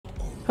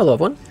Hello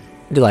everyone,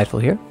 Delightful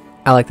here.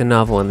 I like the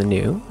novel and the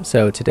new,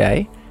 so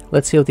today,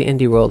 let's see what the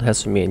indie world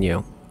has for me and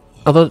you.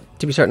 Although,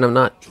 to be certain, I'm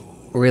not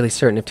really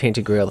certain if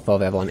Tainted Grail, The Fall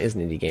of Avalon is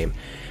an indie game.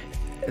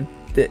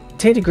 The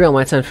Tainted Grail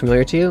might sound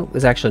familiar to you.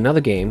 There's actually another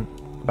game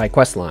by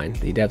Questline,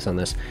 the devs on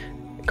this,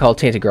 called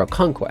Tainted Grail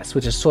Conquest,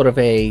 which is sort of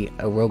a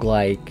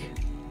roguelike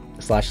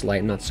 / light,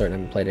 I'm not certain, I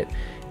haven't played it,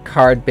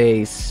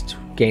 card-based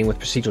game with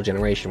procedural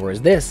generation,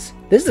 whereas this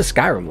is a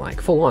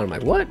Skyrim-like, full on. I'm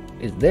like, what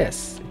is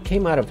this? It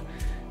came out of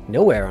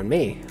nowhere on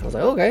me. I was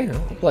like, okay,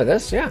 I'll play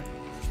this, yeah.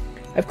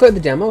 I've cleared the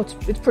demo,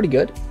 it's pretty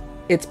good.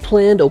 It's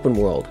planned open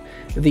world.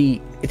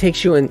 It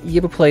takes you in, you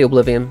ever play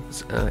Oblivion,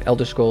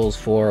 Elder Scrolls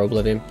 4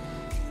 Oblivion?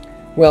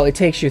 Well, it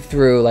takes you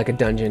through like a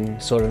dungeon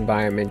sort of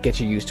environment, gets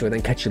you used to it,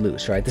 then cuts you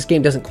loose, right? This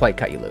game doesn't quite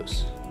cut you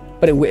loose,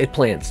 but it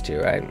plans to,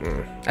 right?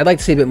 I'd like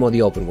to see a bit more of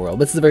the open world.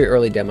 This is a very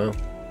early demo.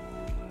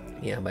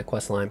 Yeah, by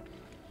Questline.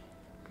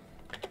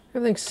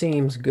 Everything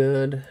seems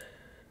good.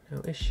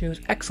 No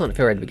issues. Excellent.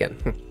 Feel ready to begin.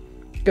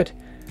 Good.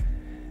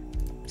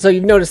 So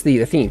you've noticed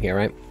the theme here,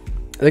 right?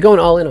 They're going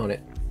all in on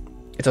it.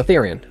 It's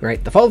Arthurian,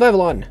 right? The Fall of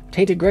Avalon,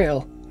 Tainted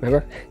Grail.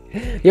 Remember?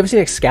 You ever seen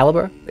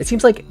Excalibur? It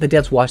seems like the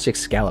devs watched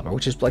Excalibur,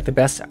 which is like the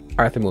best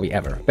Arthur movie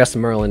ever. Best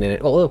Merlin in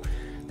it. Although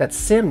that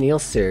Sam Neill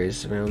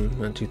series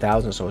around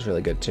 2000 or so was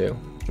really good too.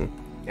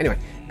 Anyway,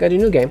 got a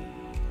new game.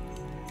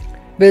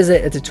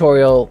 Visit a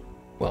tutorial.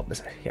 Well,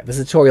 there's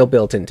a tutorial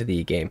built into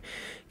the game.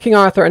 King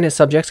Arthur and his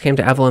subjects came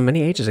to Avalon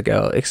many ages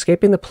ago,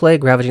 escaping the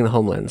plague ravaging the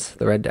homelands,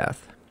 the Red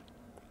Death.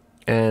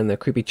 And the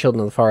creepy children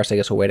of the forest, I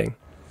guess, were waiting.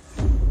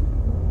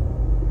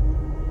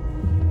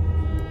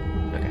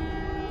 Okay.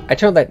 I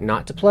turned that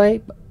not to play,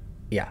 but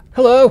yeah.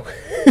 Hello!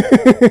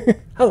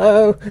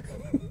 Hello!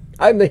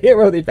 I'm the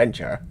hero of the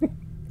adventure.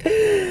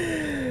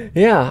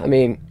 Yeah, I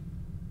mean,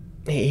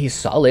 he's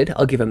solid,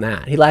 I'll give him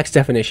that. He lacks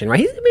definition,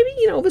 right?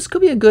 Maybe, this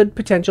could be a good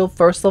potential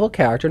first-level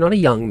character, not a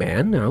young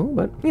man, no,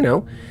 but,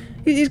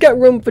 he's got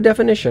room for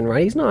definition,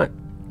 right? He's not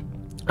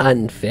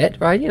unfit,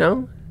 right?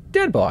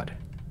 Dad bod.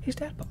 He's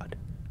dad bod.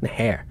 The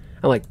hair.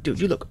 I'm like, dude,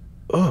 you look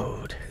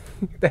old.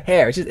 The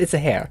hair, it's a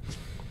hair.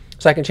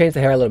 So I can change the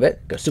hair a little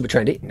bit, go super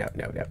trendy. No.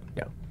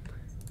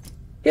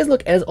 He doesn't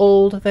look as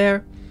old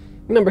there.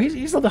 Remember,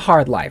 he's lived a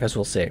hard life, as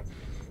we'll see.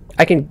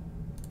 I can,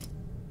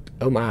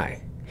 oh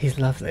my, he's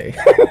lovely.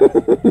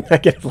 I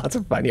get lots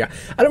of fun here.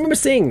 I don't remember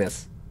seeing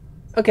this.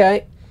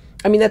 Okay.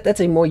 I mean,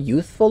 that's a more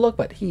youthful look,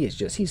 but he's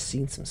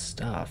seen some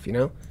stuff,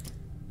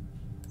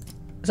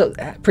 So,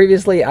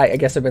 previously, I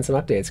guess there have been some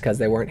updates, because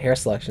there weren't hair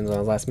selections when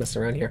I was last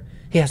messing around here.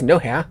 He has no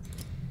hair.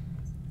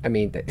 I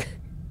mean,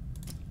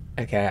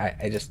 okay,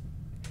 I just...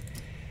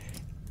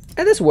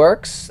 And this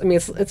works. I mean,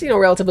 it's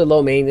relatively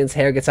low maintenance,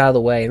 hair gets out of the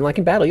way, and like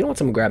in battle, you don't want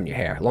someone grabbing your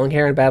hair. Long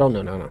hair in battle?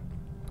 No.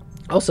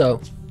 Also,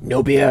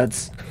 no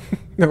beards.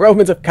 The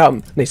Romans have come,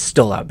 and they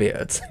stole our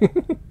beards.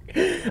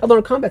 Although in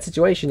a combat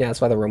situation, yeah, that's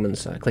why the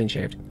Romans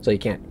clean-shaved. So you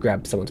can't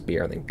grab someone's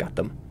beard and gut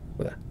them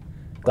with a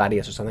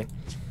gladius or something.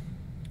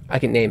 I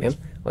can name him,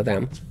 or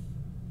them.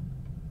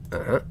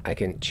 I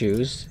can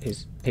choose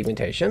his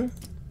pigmentation.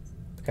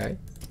 Okay.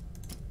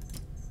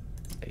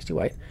 Pasty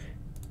white.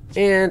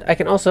 And I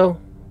can also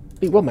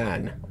be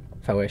woman,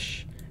 if I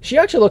wish. She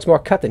actually looks more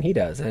cut than he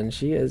does, and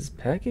she is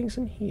packing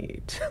some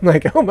heat. I'm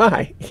like, oh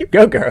my, you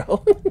go,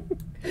 girl.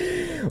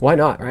 Why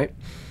not, right?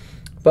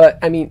 But,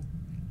 I mean,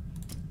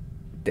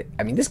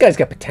 this guy's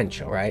got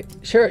potential, right?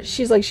 Sure,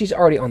 she's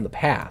already on the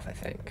path, I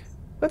think.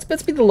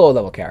 Let's be the lower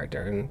level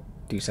character and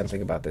do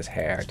something about this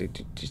hair.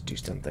 Just do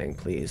something,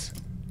 please.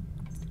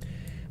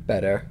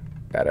 Better.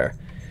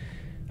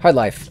 Hard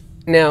life.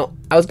 Now,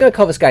 I was gonna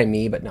call this guy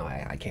me, but no,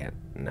 I can't.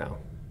 No.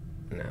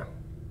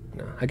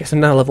 I guess I'm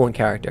not a level 1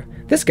 character.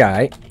 This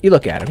guy, you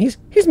look at him, he's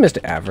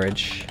Mr.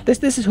 Average.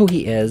 This is who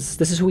he is.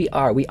 This is who we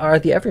are. We are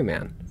the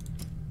everyman.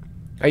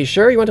 Are you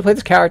sure you want to play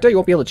this character? You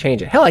won't be able to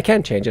change it. Hell, I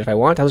can change it if I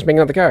want. I'll just bring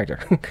another character.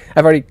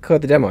 I've already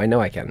cleared the demo. I know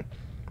I can.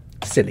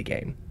 Silly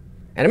game.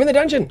 And I'm in the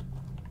dungeon.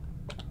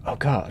 Oh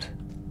god.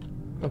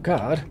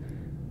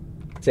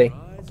 See?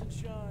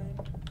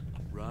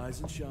 Rise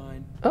and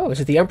shine. Oh, is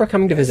it the Emperor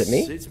coming to visit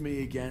me? It's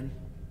me again.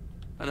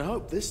 And I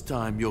hope this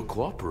time you'll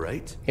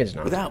cooperate. It is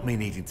not. Without me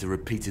needing to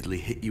repeatedly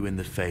hit you in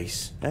the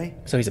face, eh?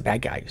 So he's a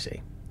bad guy, you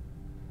see.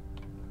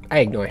 I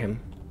ignore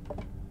him.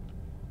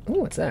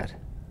 Ooh, what's that?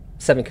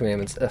 7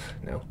 commandments. Ugh,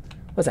 no.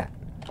 What's that?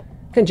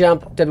 Can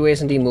jump,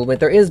 WASD movement.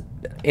 There is,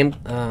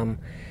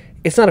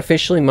 it's not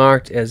officially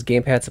marked as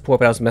gamepad support,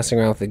 but I was messing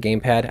around with the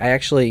gamepad.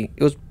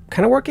 It was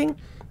kind of working.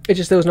 It's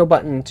just there was no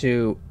button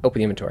to open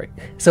the inventory.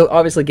 So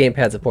obviously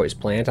gamepad support is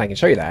planned. I can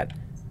show you that.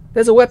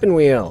 There's a weapon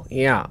wheel.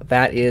 Yeah,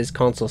 that is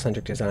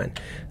console-centric design.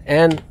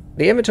 And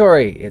the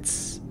inventory,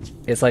 it's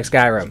like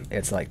Skyrim.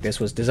 It's like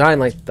this was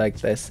designed like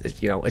this.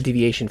 It's, a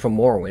deviation from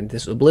Morrowind.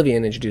 This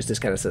Oblivion introduced this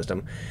kind of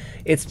system.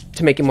 It's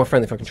to make it more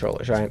friendly for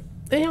controllers, right?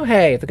 And,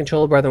 hey, if the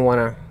controller brethren want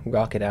to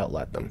rock it out,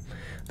 let them.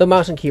 The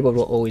mouse and keyboard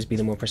will always be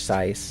the more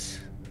precise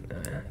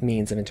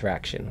means of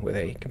interaction with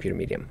a computer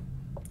medium.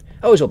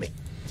 Always will be.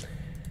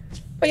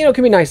 But, it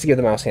can be nice to give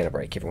the mouse hand a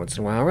break every once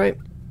in a while, right?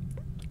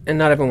 And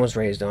not everyone was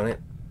raised on it.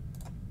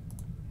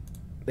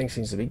 Things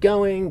seems to be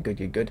going.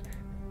 Good.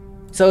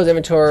 So his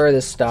inventory,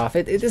 this stuff,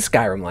 it is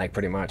Skyrim-like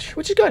pretty much,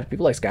 which is good.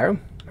 People like Skyrim.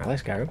 I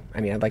like Skyrim.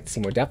 I mean, I'd like to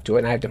see more depth to it,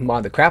 and I have to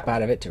mod the crap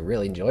out of it to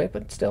really enjoy it,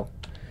 but still.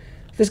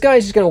 If this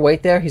guy's just going to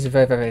wait there, he's a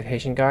very, very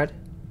patient guard.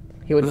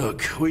 He would...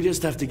 Look, we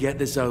just have to get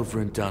this over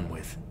and done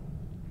with.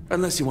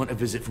 Unless you want a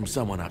visit from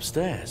someone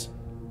upstairs.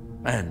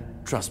 And,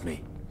 trust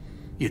me,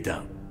 you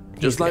don't.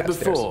 Just like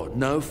before,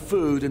 no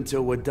food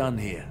until we're done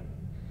here.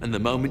 And the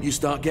moment you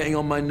start getting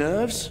on my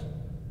nerves,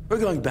 we're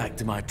going back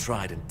to my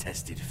tried and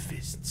tested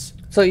fists.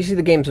 So you see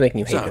the game's making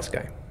you hate this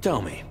guy.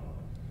 Tell me,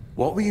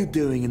 what were you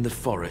doing in the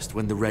forest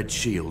when the red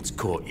shields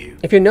caught you?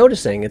 If you're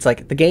noticing, it's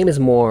like the game is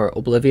more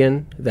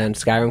Oblivion than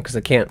Skyrim because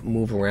I can't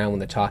move around when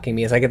they're talking to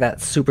me. It's like I get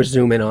that super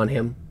zoom in on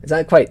him. It's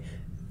not quite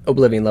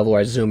Oblivion level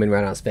where I zoom in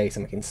right on his face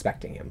and I'm like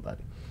inspecting him, but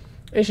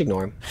I just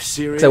ignore him.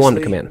 Seriously? Because I want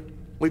him to come in.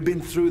 We've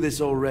been through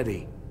this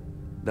already.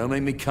 Don't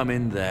make me come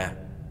in there.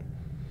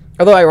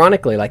 Although,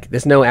 ironically, like,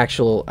 there's no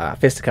actual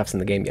fisticuffs in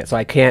the game yet, so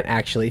I can't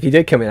actually... If he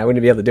did come in, I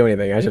wouldn't be able to do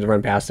anything. I should have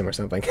run past him or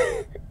something.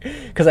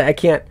 Because I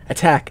can't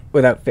attack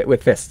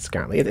with fists,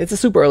 currently. It's a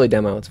super early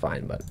demo, it's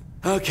fine, but...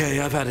 Okay,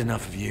 I've had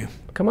enough of you.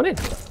 Come on in.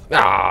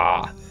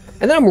 Ah!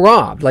 And then I'm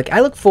robbed. Like, I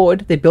look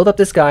forward, they build up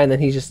this guy, and then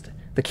he just...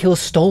 The kill is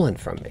stolen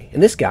from me.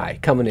 And this guy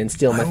coming in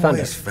stealing my thunder. I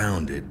always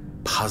found it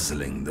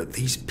puzzling that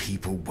these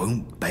people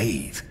won't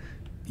bathe.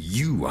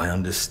 You, I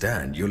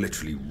understand, you're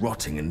literally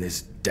rotting in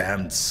this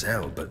damned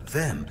cell, but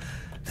them,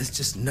 there's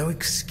just no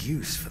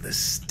excuse for the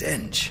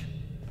stench.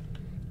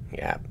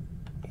 Yeah.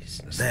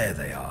 There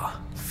they are,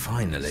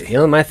 finally.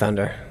 Stealing my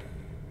thunder.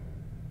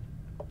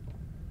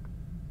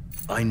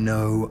 I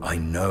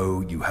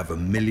know, you have a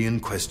million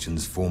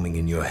questions forming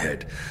in your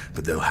head,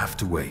 but they'll have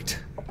to wait.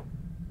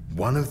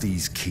 One of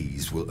these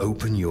keys will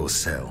open your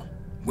cell.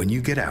 When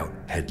you get out,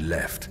 head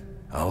left.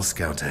 I'll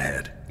scout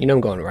ahead. You know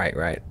I'm going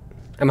right?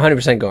 I'm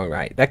 100% going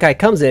right. That guy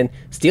comes in,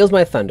 steals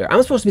my thunder.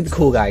 I'm supposed to be the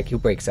cool guy who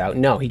breaks out.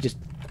 No, he just...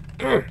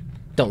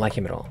 don't like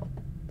him at all.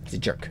 He's a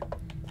jerk.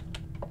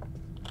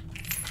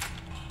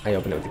 I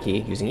opened it with the key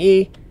using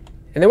E,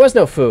 and there was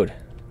no food.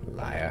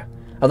 Liar.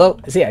 Although,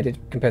 see, I did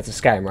compare to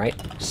Skyrim, right?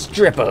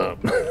 Strip him!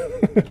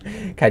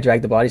 Can I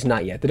drag the bodies?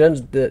 Not yet.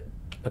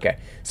 Okay,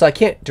 so I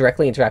can't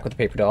directly interact with the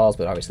paper dolls,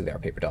 but obviously they are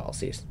paper dolls.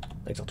 See,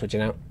 legs all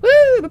twitching out.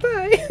 Woo!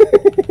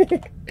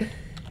 Bye-bye!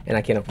 And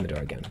I can't open the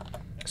door again.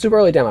 Super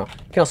early demo.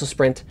 You can also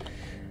sprint.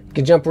 You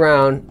can jump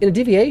around in a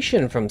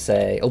deviation from,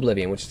 say,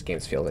 Oblivion, which the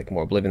games feel like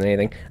more Oblivion than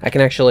anything. I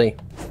can actually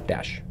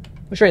dash.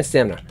 Restrain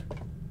stamina,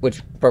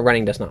 which but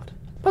running does not.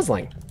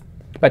 Puzzling,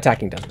 but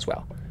attacking does as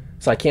well.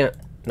 So I can't.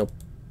 No.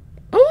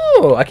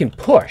 Oh, I can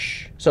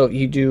push. So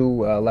you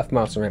do left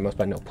mouse and right mouse,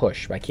 but no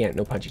push. But I can't.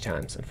 No punchy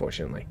times,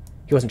 unfortunately.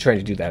 He wasn't trying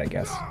to do that, I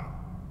guess.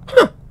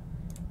 Huh.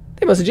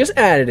 They must have just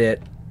added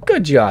it.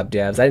 Good job,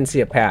 devs. I didn't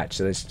see a patch,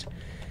 so there's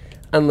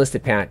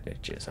unlisted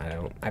patches.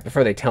 I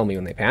prefer they tell me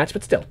when they patch,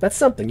 but still, that's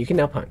something. You can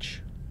now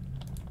punch.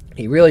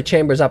 He really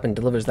chambers up and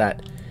delivers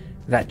that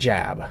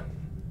jab.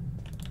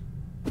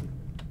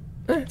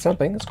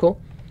 Something. That's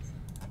cool.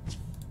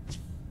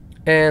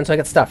 And so I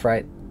got stuff,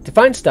 right? To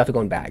find stuff, I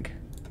go in bag.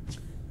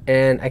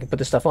 And I can put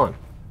this stuff on.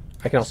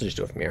 I can also just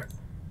do it from here.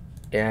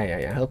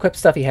 Yeah. He'll equip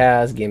stuff he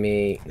has. Give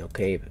me no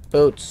cape,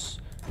 boots.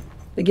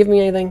 They give me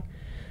anything.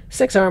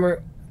 6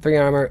 armor, 3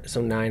 armor,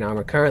 so 9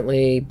 armor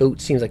currently.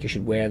 Boots seems like you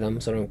should wear them,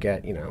 so I don't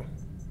get, you know,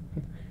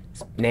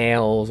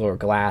 nails or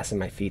glass in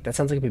my feet. That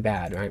sounds like it'd be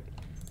bad, right?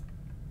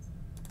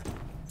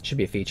 Should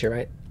be a feature,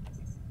 right?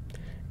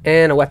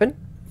 And a weapon.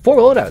 4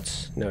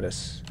 loadouts.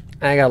 Notice.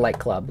 I got a light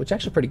club, which is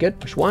actually pretty good.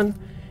 Push 1,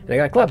 and I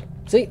got a club.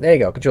 See, there you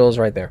go. Controls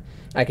right there.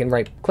 I can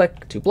right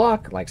click to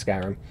block, like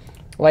Skyrim.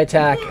 Light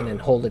attack, and then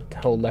hold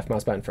left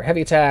mouse button for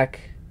heavy attack.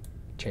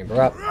 Chamber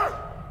up.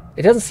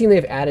 It doesn't seem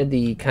they've added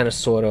the kind of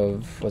sort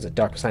of, was it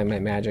Dark Side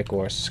Magic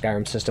or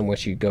Skyrim system,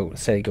 which you go,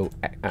 say, go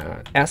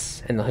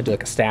S, and he'll do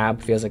like a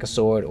stab, feels like a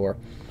sword, or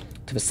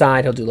to the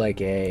side he'll do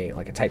like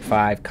a type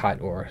 5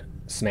 cut or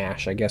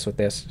smash, I guess, with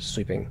this,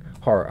 sweeping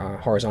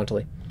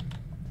horizontally.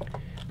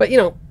 But, you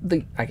know,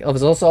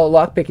 there's also a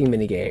lockpicking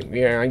minigame.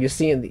 You know, you're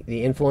seeing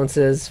the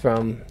influences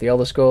from the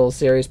Elder Scrolls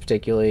series,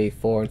 particularly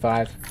 4 and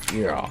 5.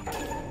 Yeah.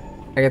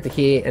 I got the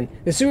key, and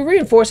they're super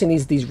reinforcing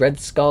these Red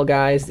Skull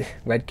guys,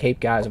 Red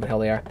Cape guys, what the hell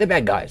they are. They're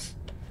bad guys.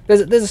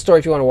 There's a story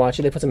if you want to watch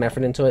it. They put some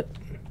effort into it,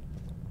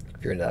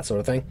 if you're into that sort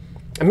of thing.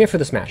 I'm here for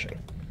the smashing.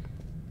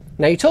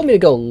 Now, you told me to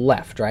go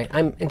left, right?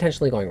 I'm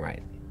intentionally going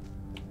right.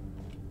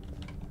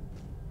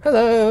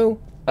 Hello.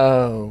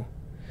 Oh.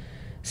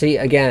 See,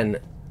 again,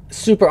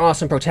 super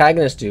awesome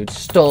protagonist dude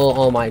stole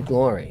all my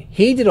glory.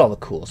 He did all the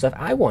cool stuff.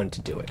 I wanted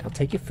to do it. I'll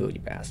take your food,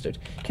 you bastard.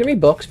 Can you read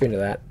books if you're into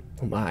that?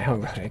 Oh my, how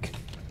erotic.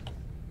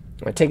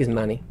 I'll take his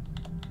money,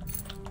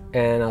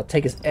 and I'll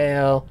take his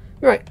ale.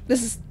 Right,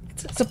 it's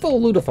a full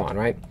lootathon,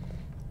 right?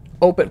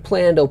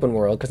 Planned open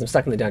world, because I'm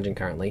stuck in the dungeon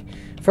currently.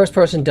 First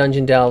person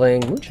dungeon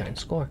delving. Moonshine,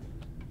 score.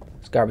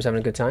 Scarber's having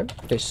a good time.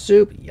 Fish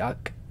soup,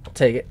 yuck. I'll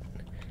take it.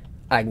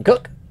 I can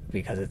cook,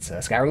 because it's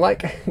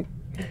Skyrim-like.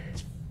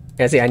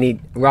 And see, I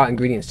need raw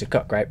ingredients to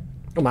cook, right?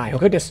 Oh my, oh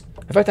goodness.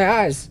 I've got their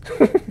eyes.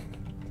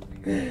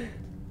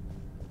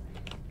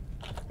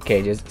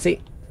 Cages.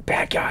 See?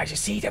 Bad guys, you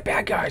see the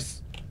bad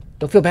guys.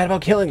 Don't feel bad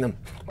about killing them.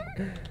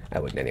 I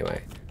wouldn't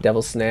anyway.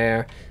 Devil's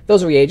Snare.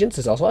 Those are reagents.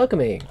 There's also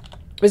Alchemy.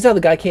 This is how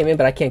the guy came in,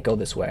 but I can't go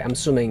this way. I'm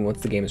assuming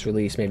once the game is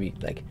released, maybe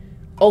like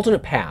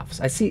alternate paths.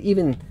 I see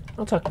even...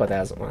 I'll talk about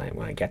that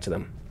when I get to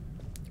them.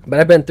 But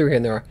I've been through here,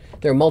 and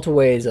there are multiple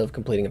ways of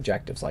completing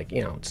objectives. Like,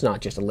 you know, it's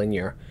not just a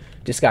linear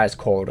disguised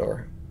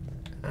corridor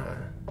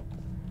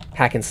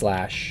hack and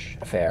slash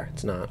affair.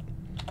 It's not.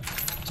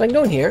 So I can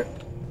go in here,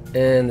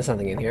 and there's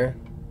nothing in here.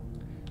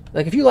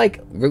 Like, if you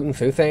like rooting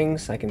through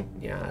things, I can...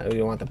 Yeah, we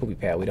don't want the poopy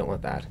pail. We don't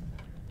want that.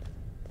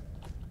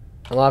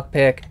 A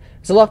lockpick.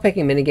 It's a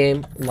lockpicking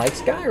minigame like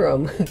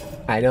Skyrim.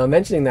 I know I'm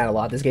mentioning that a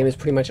lot. This game is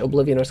pretty much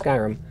Oblivion or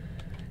Skyrim.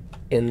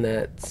 In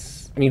that...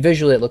 I mean,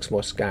 visually it looks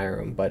more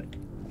Skyrim, but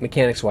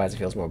mechanics-wise it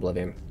feels more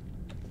Oblivion.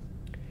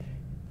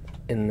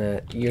 In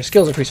that your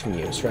skills increase from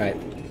use, right?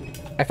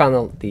 I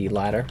found the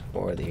ladder,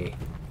 or the...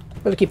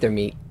 where they keep their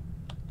meat.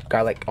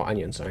 Garlic... Oh,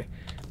 onions, sorry.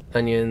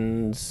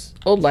 Onions...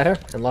 Old letter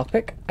and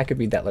lockpick. I could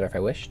read that letter if I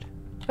wished.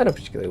 I don't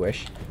particularly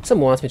wish.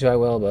 Someone wants me to, I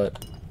will,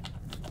 but...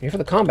 You're here for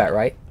the combat,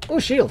 right? Oh,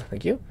 shield.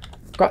 Thank you.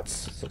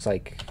 Guts. Looks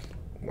like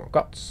more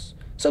guts.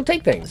 So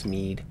take things.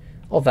 Mead.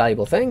 All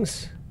valuable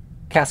things.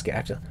 Casket.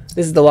 Actually,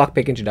 this is the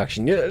lockpick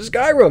introduction. Yeah,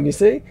 Skyrim, you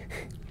see?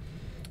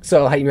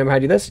 So, how you remember how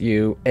to do this?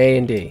 You A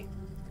and D.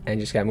 And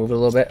you just gotta move it a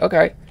little bit.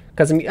 Okay.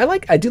 Because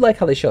I do like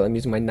how they show. I'm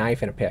using my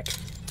knife and a pick.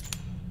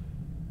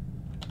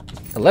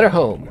 A letter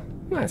home.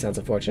 Well, that sounds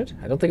unfortunate.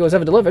 I don't think it was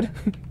ever delivered.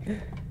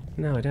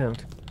 No, I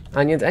don't.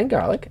 Onions and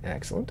garlic.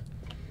 Excellent.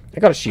 I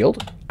got a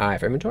shield. I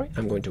for inventory.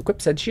 I'm going to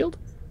equip said shield.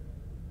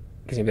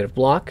 Gives me a bit of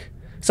block.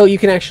 So you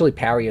can actually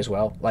parry as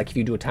well. Like if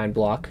you do a timed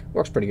block.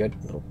 Works pretty good.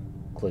 Little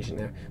collision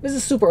there. This is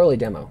a super early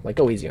demo. Like,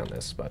 go easy on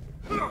this, but...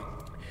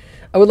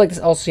 I would like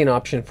to also see an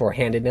option for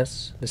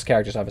handedness. This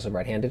character's obviously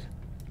right-handed.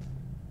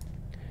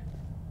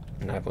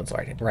 Not everyone's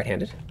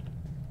right-handed.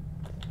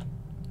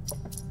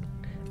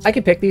 I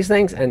can pick these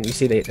things, and you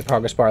see the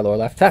progress bar lower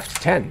left.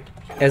 Theft, 10.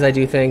 As I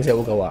do things, it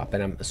will go up,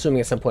 and I'm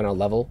assuming at some point I'll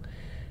level.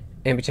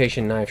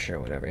 Amputation knife, sure,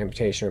 whatever.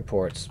 Amputation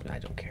reports, I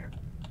don't care.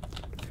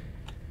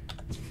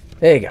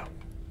 There you go.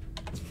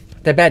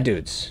 They're bad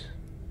dudes.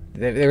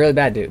 They're really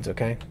bad dudes,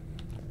 okay?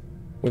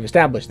 We've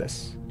established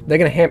this. They're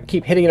going to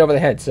keep hitting it over the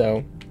head,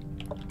 so...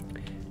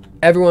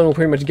 Everyone will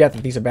pretty much get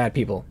that these are bad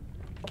people.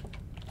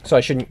 So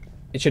it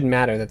shouldn't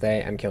matter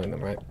that I'm killing them,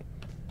 right?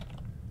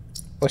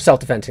 Or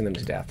self-defensing them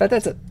to death.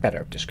 That's a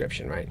better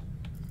description, right?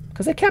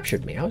 Because they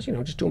captured me. I was,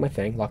 just doing my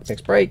thing.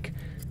 Lockpicks break.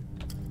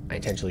 I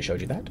intentionally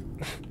showed you that.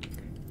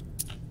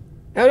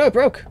 Oh no, it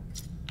broke.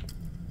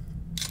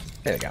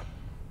 There we go.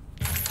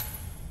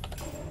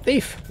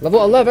 Thief,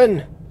 level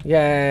 11.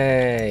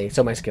 Yay.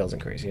 So my skills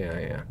increase.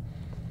 Yeah.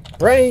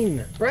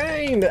 Brain,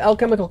 the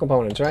alchemical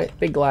components, right?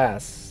 Big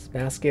glass.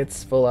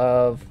 Baskets full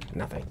of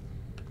nothing.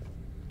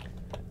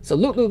 So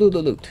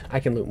loot. I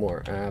can loot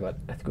more, but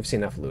I think we've seen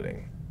enough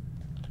looting.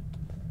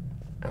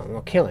 I don't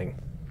know, killing.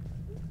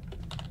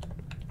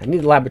 I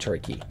need the laboratory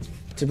key.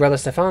 To Brother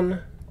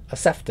Stefan, a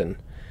Sefton.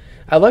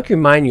 I'd like to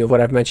remind you of what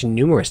I've mentioned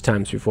numerous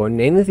times before,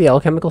 namely the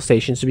alchemical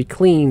stations to be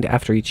cleaned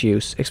after each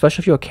use,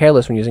 especially if you are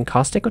careless when using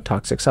caustic or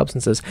toxic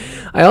substances.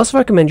 I also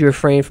recommend you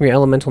refrain from your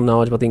elemental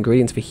knowledge about the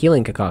ingredients for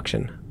healing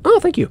concoction. Oh,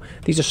 thank you.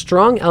 These are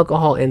strong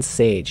alcohol and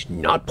sage.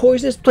 Not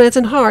poisonous plants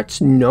and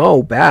hearts.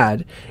 No,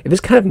 bad. If this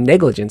kind of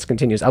negligence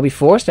continues, I'll be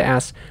forced to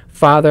ask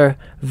Father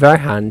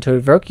Verhan to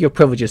revoke your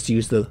privileges to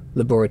use the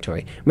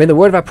laboratory. May the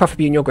word of our prophet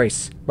be in your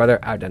grace, Brother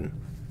Arden.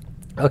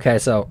 Okay,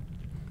 so...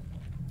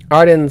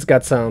 Arden's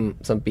got some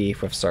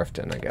beef with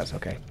Serfton, I guess.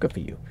 Okay, good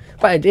for you.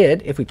 But I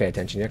did, if we pay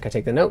attention here, can I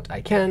take the note?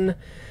 I can.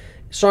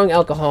 Strong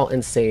alcohol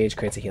and sage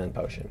creates a healing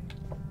potion.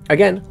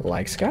 Again,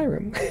 like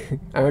Skyrim.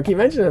 I'm going to keep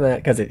mentioning that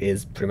because it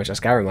is pretty much a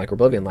Skyrim-like,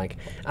 Oblivion-like.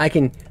 I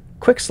can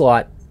quick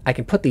slot, I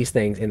can put these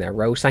things in there,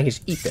 roast, I can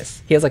just eat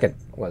this. He has like a,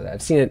 what,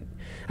 I've seen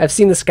the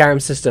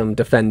Skyrim system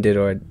defended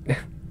or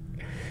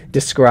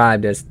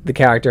described as the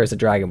character as a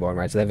dragonborn,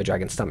 right? So they have a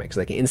dragon stomach,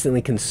 so they can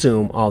instantly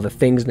consume all the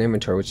things in their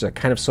inventory, which are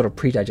kind of sort of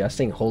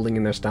pre-digesting, holding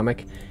in their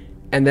stomach.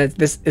 And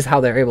this is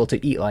how they're able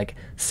to eat like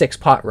 6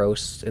 pot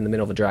roasts in the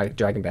middle of a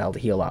dragon battle to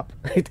heal up.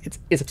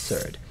 It's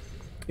absurd.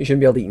 You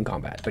shouldn't be able to eat in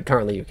combat, but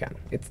currently you can.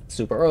 It's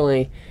super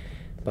early,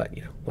 but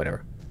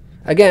whatever.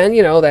 Again,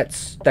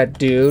 that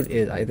dude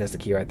is, there's the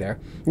key right there.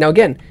 Now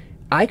again,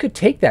 I could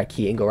take that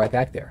key and go right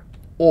back there.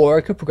 Or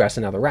I could progress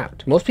another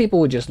route. Most people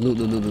would just loot,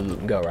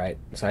 and go, right?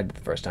 So I did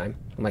the first time.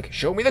 I'm like,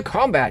 show me the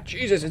combat!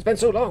 Jesus, it's been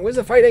so long, where's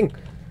the fighting?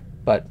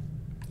 But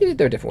there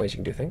are different ways you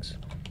can do things.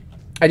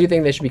 I do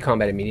think there should be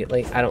combat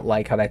immediately. I don't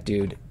like how that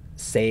dude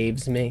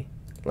saves me.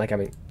 Like,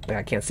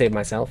 I can't save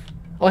myself.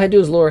 All I had to do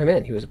was lure him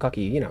in. He was a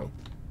cocky,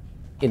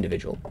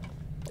 individual.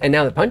 And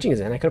now that punching is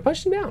in, I could have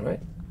punched him down, right?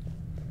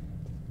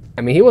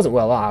 I mean, he wasn't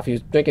well off. He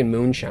was drinking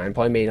moonshine,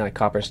 probably made like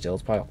copper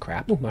stills, probably all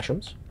crap. Ooh,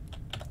 mushrooms.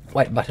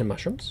 White button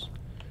mushrooms.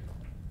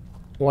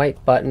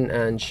 White button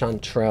and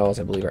chanterelles,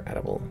 I believe, are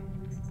edible.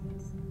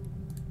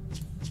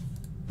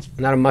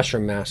 I'm not a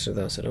mushroom master,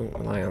 though, so don't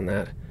rely on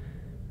that.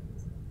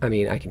 I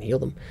mean, I can heal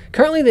them.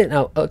 Currently,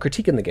 now,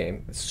 critique in the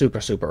game. It's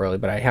super, super early,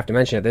 but I have to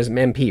mention it. There's an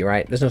MP,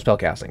 right? There's no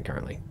spellcasting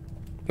currently.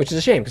 Which is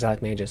a shame, because I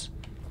like mages.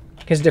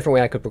 Here's a different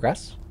way I could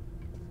progress.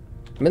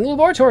 I'm in the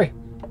laboratory.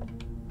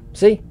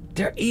 See?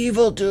 They're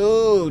evil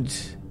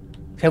dudes.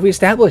 Have we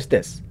established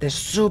this? They're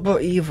super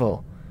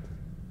evil.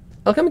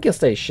 Alchemical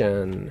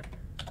station.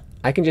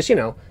 I can just, you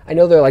know, I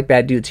know they're like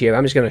bad dudes here.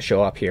 I'm just going to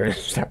show up here and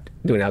start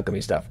doing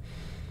alchemy stuff.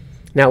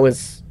 Now it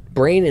was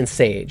brain and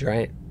sage,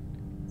 right?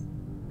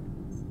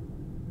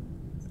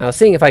 I was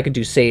seeing if I could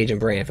do sage and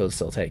brain if it would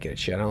still take it.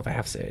 Shit, I don't know if I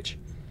have sage.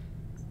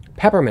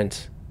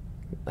 Peppermint.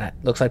 That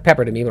looks like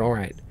pepper to me, but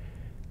alright.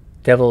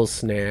 Devil's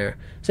snare.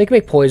 So you can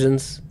make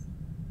poisons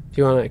if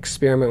you want to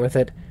experiment with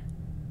it.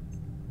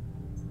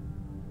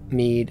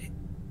 Mead.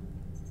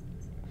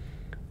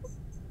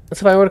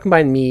 So if I were to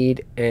combine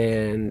mead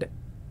and...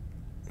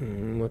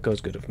 what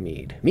goes good with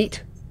mead?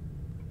 Meat!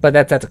 But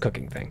that's a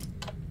cooking thing.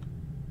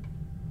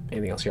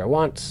 Anything else here I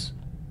want?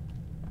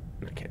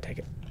 I can't take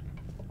it.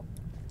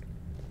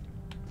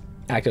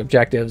 Active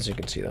objectives, you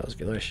can see those if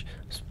you wish.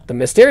 The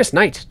mysterious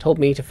knight told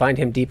me to find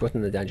him deep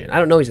within the dungeon. I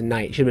don't know he's a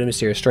knight. He should have been a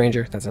mysterious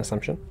stranger. That's an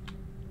assumption.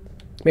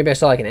 Maybe I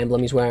saw like an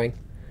emblem he's wearing.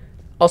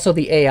 Also,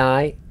 the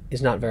AI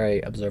is not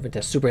very observant.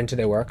 They're super into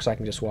their work, so I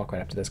can just walk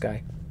right up to this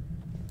guy.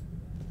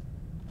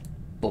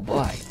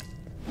 Bye-bye.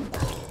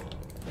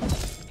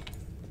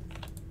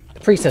 The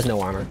priest has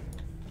no armor.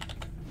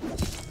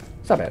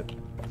 It's not bad.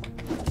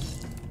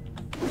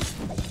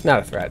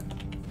 Not a threat.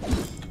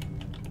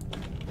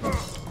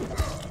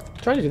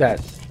 Trying to do that.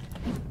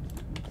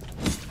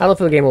 I don't know if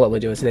the game will let me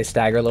do it, so they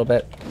stagger a little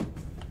bit.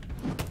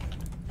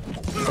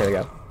 There we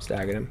go.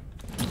 Staggered him.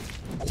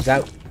 He's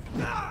out.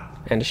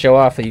 And to show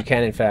off that you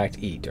can, in fact,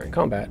 eat during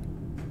combat.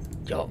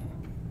 Yum.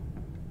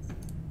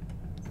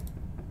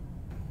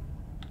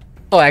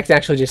 Oh, I can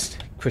actually just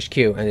push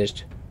Q and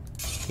just...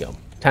 Yum.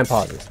 Time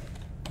pauses.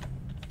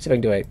 See if I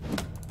can do it.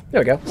 There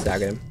we go.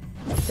 Staggered him.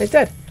 He's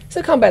dead.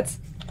 So combats.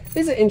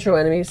 These are intro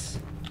enemies.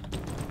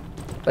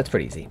 That's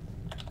pretty easy.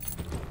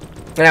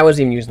 And I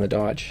wasn't even using the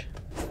dodge.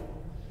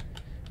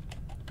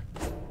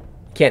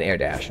 Can't air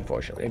dash,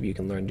 unfortunately. Maybe you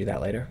can learn to do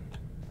that later.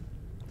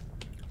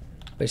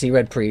 But you see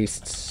red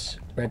priests,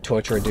 red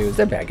torturer dudes.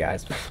 They're bad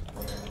guys.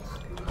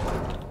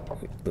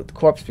 Loot the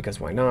corpse because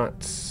why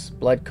not?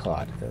 Blood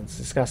clot. That's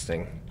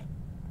disgusting.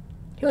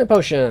 Healing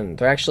potion.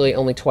 They're actually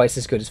only twice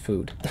as good as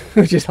food,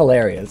 which is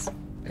hilarious.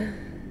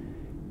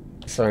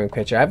 Sorry,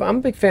 picture. I'm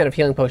a big fan of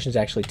healing potions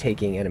actually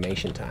taking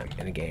animation time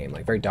in a game,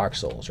 like very Dark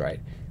Souls, right?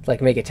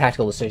 Like make a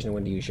tactical decision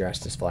when to use your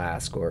Estus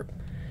Flask or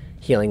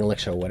healing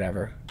elixir or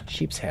whatever.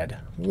 Sheep's head.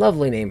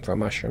 Lovely name for a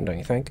mushroom, don't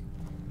you think?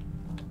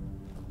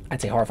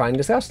 I'd say horrifying and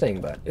disgusting,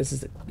 but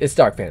it's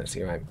dark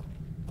fantasy, right?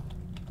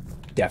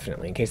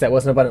 Definitely, in case that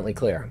wasn't abundantly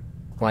clear.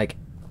 Like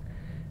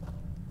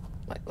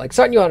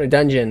starting you out in a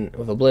dungeon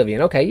with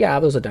Oblivion. Okay, yeah,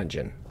 there's a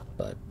dungeon.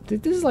 But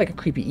this is like a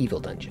creepy evil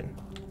dungeon.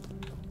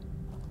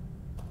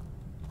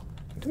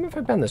 I don't know if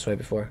I've been this way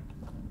before.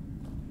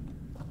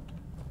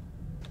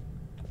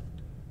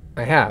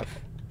 I have.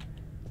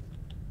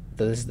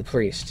 So this is the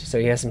priest. So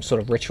he has some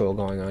sort of ritual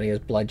going on. He has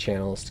blood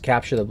channels to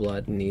capture the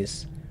blood in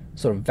these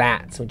sort of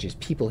vats, which is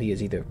people he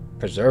is either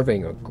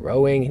preserving or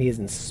growing, and he is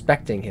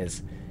inspecting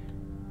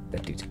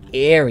that dude's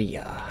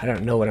area. I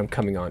don't know what I'm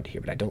coming on to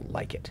here, but I don't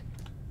like it.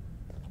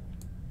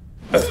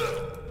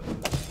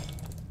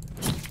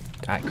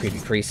 Alright, creepy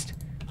priest.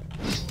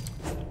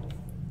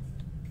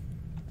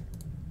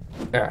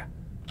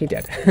 He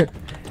dead.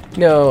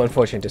 No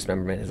unfortunate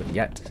dismemberment as of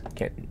yet.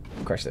 Can't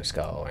crush their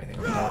skull or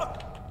anything like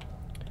that.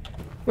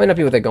 Might not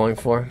be what they're going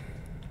for.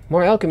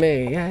 More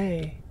alchemy,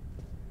 yay!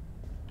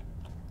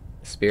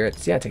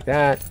 Spirits, yeah, take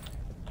that.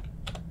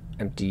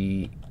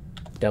 Empty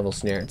devil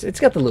snare. It's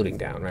got the looting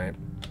down, right?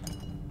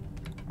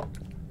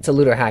 It's a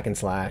looter hack and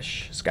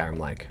slash,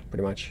 Skyrim-like,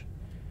 pretty much.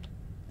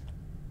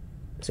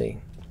 Let's see.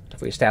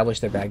 Have we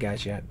established they're bad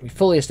guys yet? We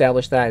fully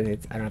established that. I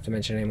don't have to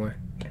mention it anymore.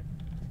 Yeah.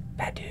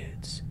 Bad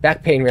dudes.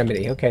 Back pain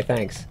remedy. Okay,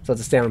 thanks. So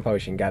it's a stamina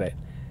potion. Got it.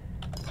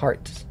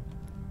 Heart.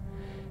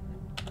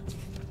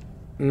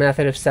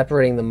 Method of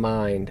separating the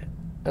mind.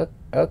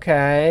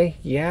 Okay.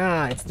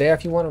 Yeah, it's there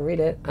if you want to read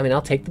it. I mean,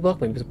 I'll take the book.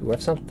 Maybe it'll be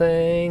worth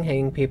something.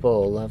 Hanging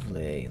people.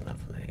 Lovely.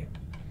 Lovely.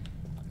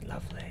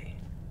 Lovely.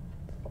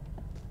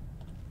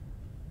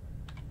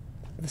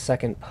 The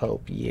second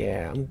pope.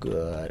 Yeah, I'm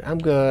good. I'm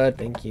good.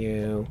 Thank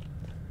you.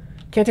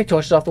 Can't take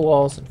torches off the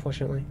walls,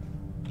 unfortunately.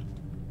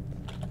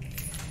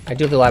 I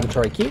do have the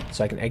laboratory key,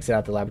 so I can exit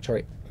out the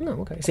laboratory. No,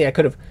 okay. See, I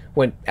could have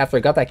went, after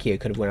I got that key, I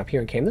could have went up here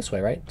and came this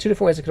way, right? Two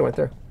different ways I could have went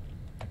through.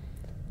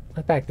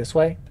 Went back this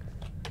way.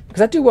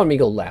 Because I do want me to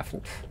go left.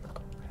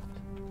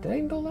 Did I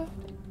even go left?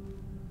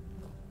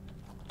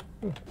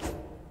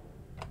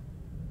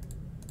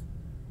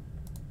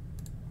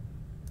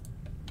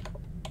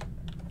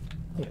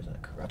 Here's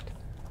not corrupt.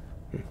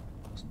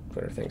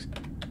 What are things?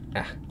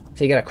 Ah.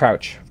 So you gotta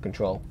crouch for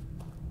control.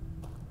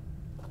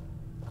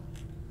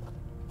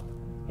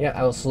 Yeah,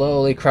 I will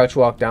slowly crouch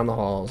walk down the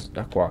halls.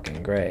 Duck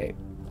walking, great.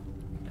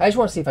 I just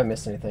want to see if I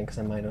missed anything, because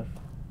I might have.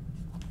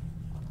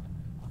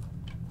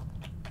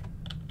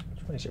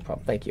 Which one is your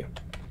problem? Thank you.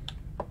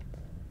 But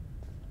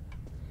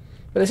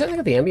they certainly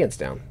got the ambience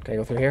down. Can I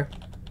go through here?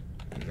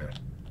 No.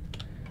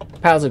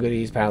 Piles of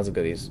goodies, piles of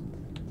goodies.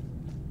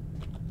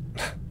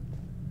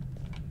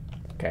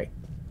 Okay.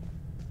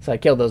 So I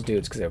killed those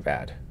dudes because they're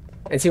bad.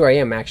 And see where I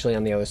am actually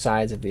on the other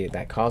sides of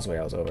that causeway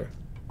I was over.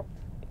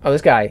 Oh,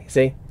 this guy,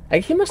 see?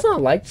 Like, he must not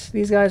have liked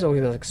these guys, or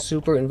he was like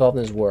super involved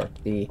in his work.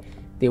 The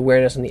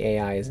awareness on the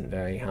AI isn't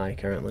very high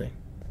currently.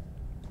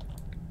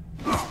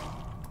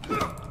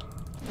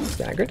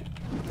 Staggered.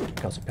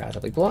 Can also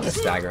passively block.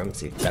 Stagger him.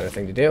 See, better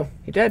thing to do.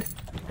 He did.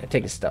 I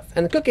take his stuff.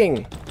 And the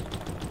cooking.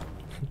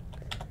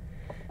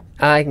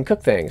 I can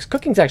cook things.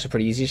 Cooking's actually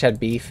pretty easy. You just had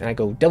beef, and I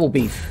go double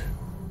beef,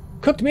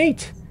 cooked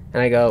meat,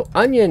 and I go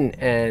onion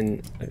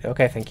and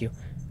okay, thank you.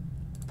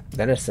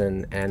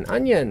 Venison and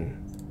onion.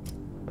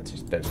 Let's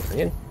just venison and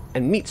onion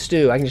and meat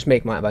stew. I can just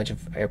make a bunch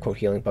of air quote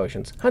healing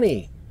potions.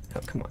 Honey. Oh,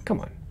 come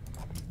on.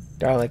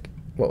 Garlic.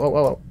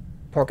 Whoa.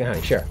 Pork and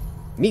honey. Sure.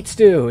 Meat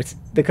stew. It's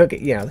the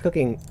cooking. Yeah, the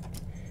cooking.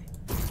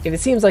 If it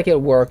seems like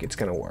it'll work, it's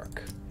gonna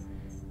work.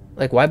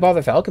 Like, why bother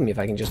with alchemy if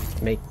I can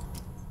just make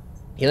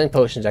healing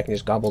potions I can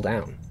just gobble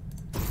down?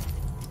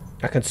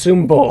 A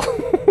consumable.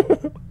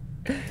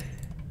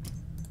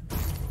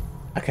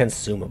 A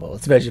consumable.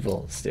 It's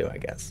vegetable stew, I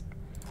guess.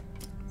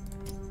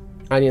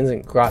 Onions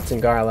and grots and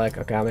garlic.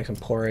 Okay, I'll make some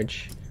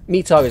porridge.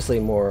 Meat's obviously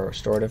more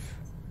restorative.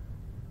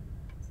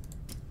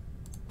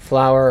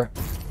 Flour.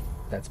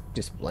 That's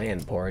just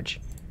bland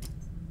porridge.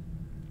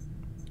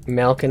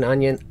 Milk and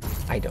onion.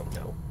 I don't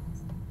know.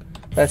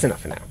 That's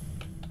enough for now.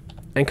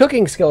 And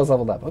cooking skill is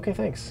leveled up. Okay,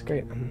 thanks.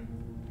 Great.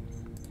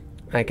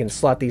 I can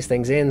slot these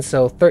things in.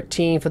 So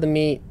 13 for the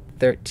meat,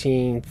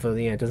 13 for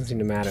the... Yeah, it doesn't seem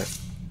to matter.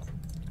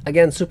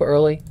 Again, super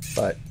early,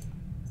 but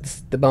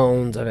it's the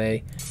bones of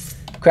a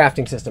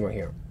crafting system are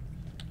here.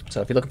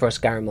 So if you're looking for a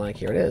Skyrim-like,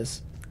 here it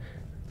is.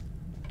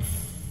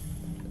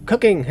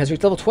 Cooking has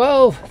reached level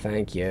 12.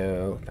 Thank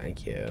you.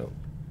 Thank you.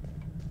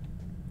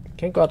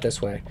 Can't go out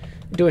this way.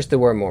 I do wish there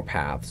were more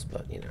paths,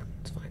 but, you know,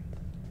 it's fine.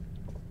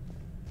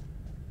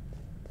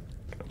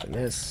 Open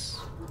this.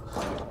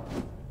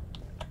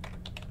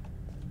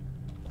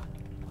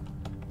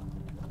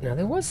 Now,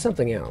 there was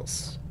something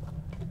else.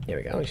 Here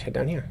we go. Let's head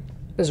down here.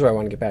 This is where I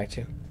want to get back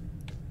to.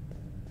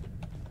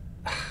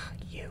 Ah,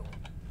 you.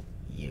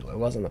 I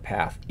was on the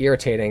path.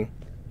 Irritating.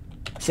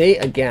 See,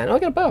 again. Oh, I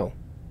got a bow.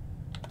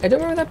 I don't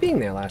remember that being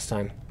there last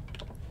time.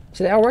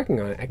 So they are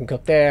working on it. I can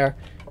cook there.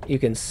 You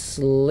can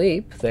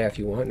sleep there if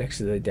you want, next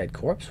to the dead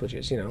corpse, which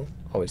is, you know,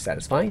 always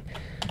satisfying.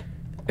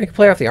 And you can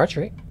play off the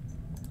archery.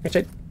 Which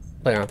I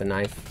play around with the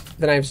knife.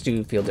 The knives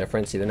do feel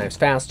different. See, the knife's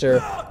faster.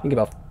 You can get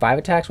about 5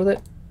 attacks with it.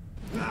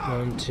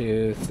 1,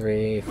 2,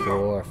 3,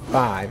 4,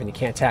 5. And you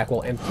can't attack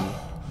while empty.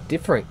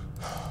 Different.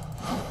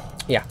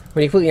 Yeah,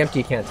 when you're completely empty,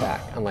 you can't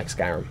attack, unlike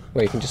Skyrim,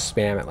 where you can just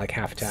spam at like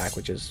half attack,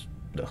 which is,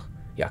 ugh,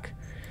 yuck.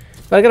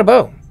 But I got a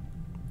bow.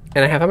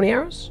 And I have how many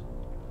arrows?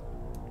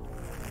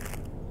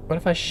 What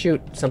if I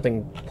shoot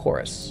something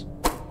porous?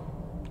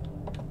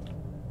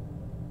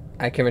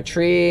 I can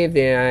retrieve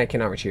the... I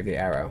cannot retrieve the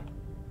arrow.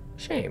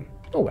 Shame.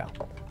 Oh well.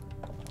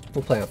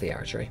 We'll play out the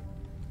archery.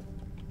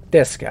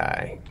 This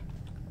guy.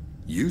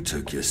 You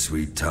took your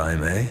sweet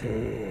time,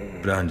 eh?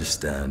 But I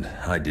understand.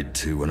 I did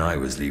too when I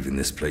was leaving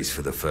this place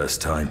for the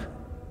first time.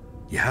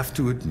 You have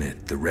to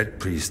admit, the Red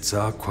Priests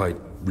are quite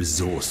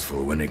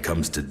resourceful when it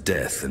comes to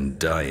death and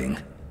dying.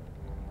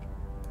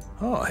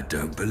 Oh, I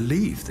don't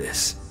believe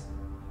this.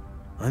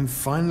 I'm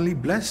finally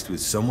blessed with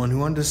someone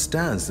who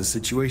understands the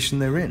situation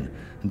they're in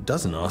and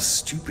doesn't ask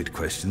stupid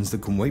questions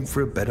that can wait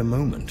for a better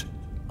moment.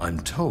 I'm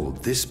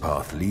told this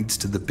path leads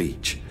to the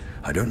beach.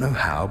 I don't know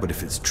how, but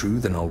if it's true,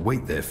 then I'll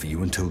wait there for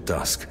you until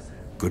dusk.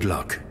 Good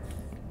luck.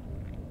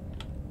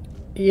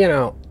 You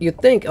know, you'd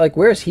think, like,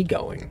 where's he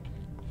going?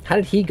 How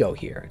did he go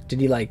here?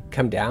 Did he, like,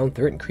 come down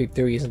through it and creep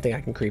through? He doesn't think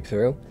I can creep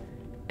through.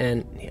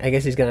 And I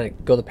guess he's gonna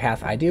go the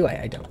path I do?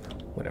 I don't know.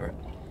 Whatever.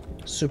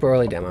 Super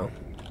early demo.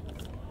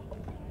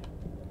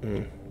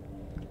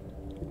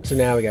 So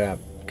now we gotta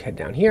head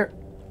down here.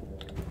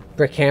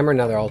 Brick hammer,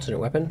 another alternate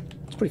weapon.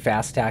 It's pretty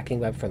fast attacking,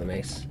 but for the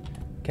mace.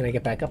 Can I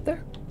get back up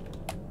there?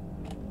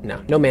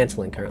 No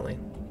mantling currently.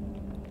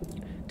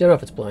 Don't know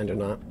if it's blind or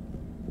not.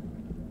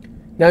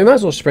 Now we might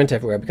as well sprint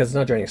everywhere because it's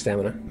not draining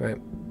stamina,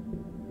 right?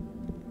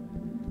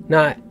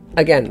 Now,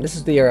 again, this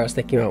is the era I was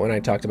thinking about when I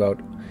talked about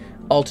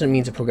alternate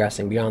means of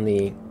progressing beyond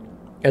the,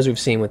 as we've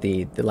seen with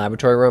the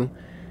laboratory room.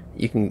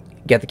 You can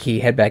get the key,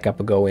 head back up,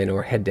 or go in,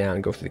 or head down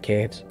and go through the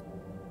caves.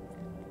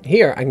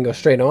 Here, I can go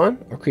straight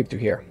on, or creep through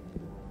here.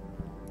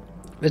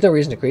 There's no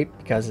reason to creep,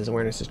 because his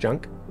awareness is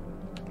junk.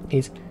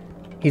 He's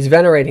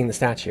venerating the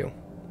statue.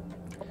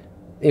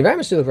 The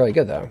environments do look really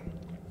good, though.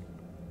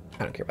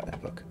 I don't care about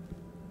that book.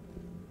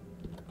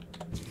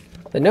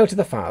 The Note to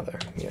the Father.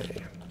 Yeah.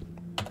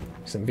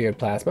 Some veered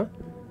plasma.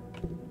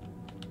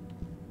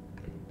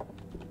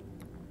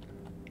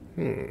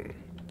 Pretty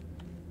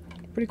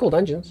cool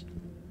dungeons.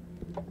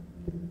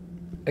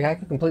 Like, I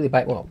could completely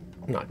bite... Well,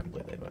 not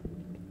completely, but...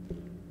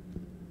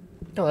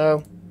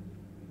 Hello.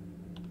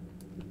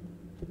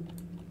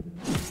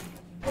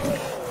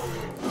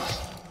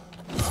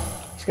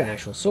 He's got an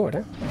actual sword,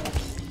 huh?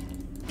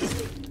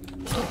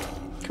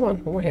 Come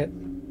on, one more hit.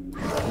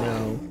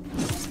 No.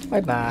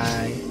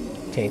 Bye-bye.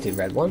 Tainted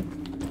red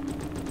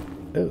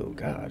one. Oh,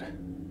 God.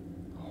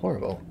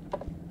 Horrible.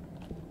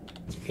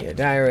 Yeah,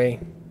 diary.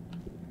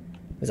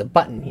 There's a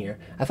button here.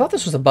 I thought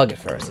this was a bug at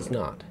first. It's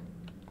not.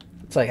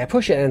 It's like I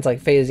push it and it's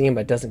like phasing in,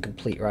 but it doesn't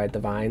complete right, the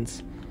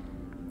vines.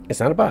 It's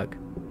not a bug.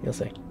 You'll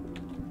see.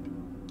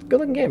 Good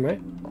looking game,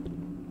 right?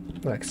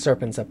 Like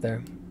serpents up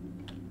there.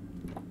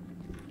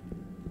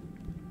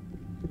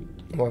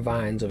 More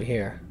vines over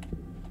here.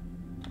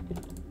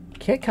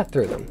 Can't cut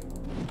through them.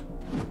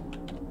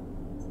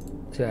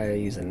 So I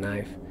use a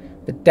knife.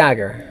 The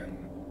dagger.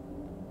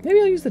 Maybe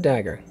I'll use the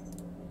dagger.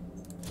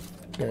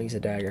 No, I'll use a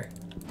dagger.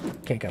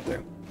 Can't cut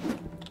through.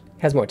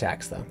 Has more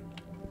attacks though.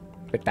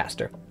 A bit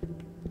faster.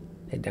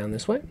 Head down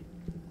this way.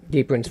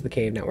 Deeper into the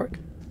cave network.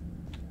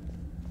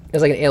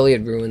 There's like an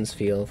Alien Ruins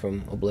feel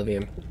from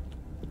Oblivion.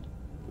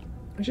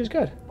 Which is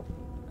good.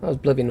 I thought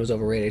Oblivion was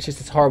overrated. It's just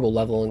this horrible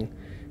leveling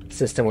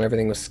system where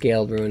everything was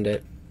scaled ruined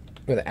it.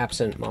 With the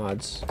absent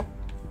mods.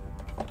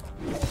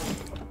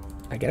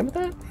 I get him with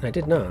that? I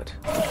did not.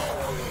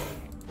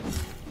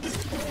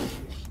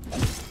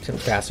 See how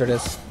faster it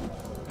is?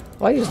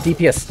 Oh, I use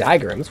DPS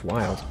stagger him. That's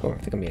wild. Oh, I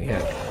think I'm being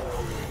hit.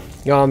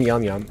 Yum,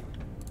 yum, yum.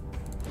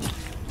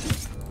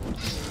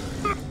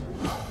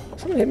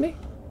 Someone hit me?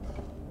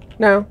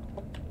 No.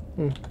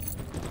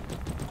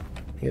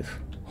 Ew,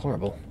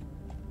 horrible.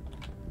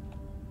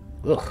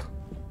 Ugh.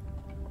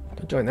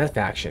 Don't join that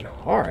faction.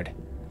 Hard.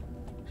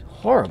 It's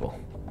horrible.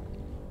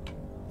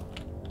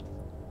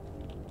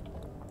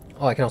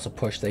 Oh, I can also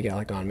push the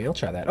Gallic on me. I'll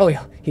try that. Oh,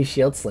 yeah. He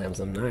shield slams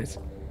them. Nice.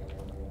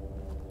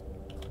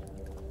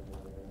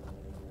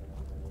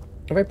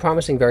 A very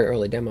promising, very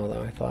early demo,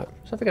 though, I thought.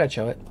 So I think I'd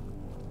show it.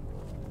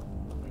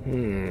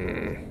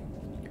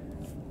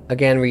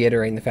 Again,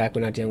 reiterating the fact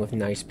we're not dealing with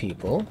nice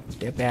people.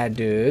 They're bad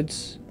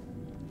dudes.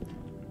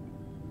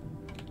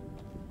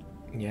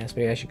 Yes,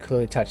 maybe I should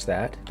clearly touch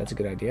that. That's a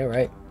good idea,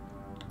 right?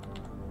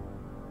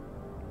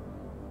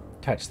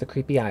 Touch the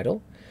creepy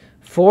idol.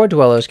 4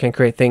 dwellers can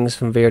create things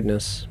from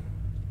weirdness.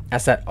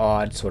 That's that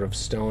odd sort of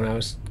stone I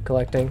was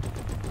collecting. I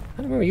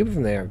don't remember you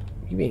from there.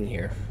 You being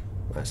here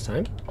last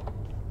time.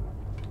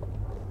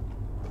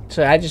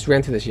 So I just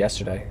ran through this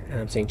yesterday, and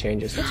I'm seeing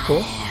changes. That's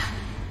cool.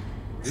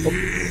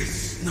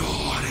 It's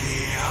not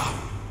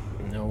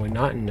here. No, we're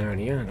not in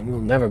Narnia. And we'll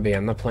never be.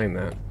 I'm not playing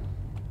that.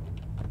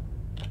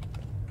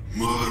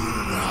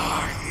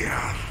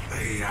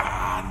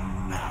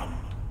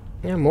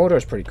 Yeah,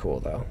 Mordor's pretty cool,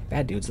 though.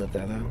 Bad dudes live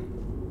there, though.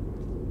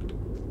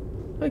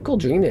 Really cool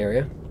dream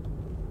area.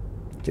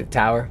 To the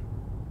tower.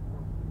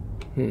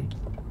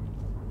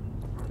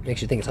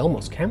 Makes you think it's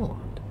almost Camelot.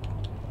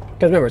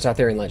 Because remember, it's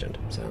Arthurian legend,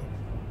 so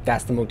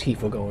that's the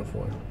motif we're going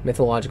for.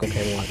 Mythological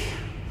Camelot.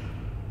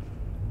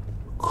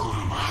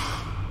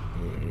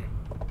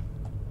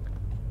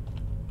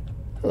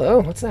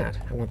 Hello, what's that?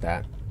 I want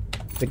that.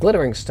 The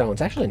glittering stone.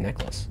 It's actually a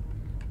necklace.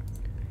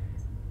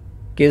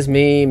 Gives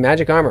me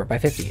magic armor by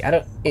 50.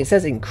 It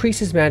says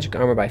increases magic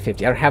armor by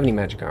 50. I don't have any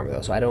magic armor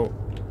though, so I don't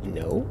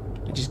know.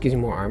 It just gives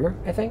me more armor,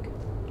 I think.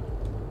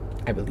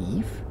 I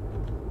believe.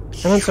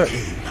 I'm uncertain.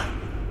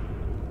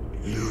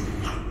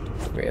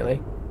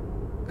 Really?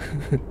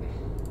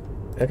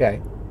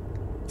 Okay.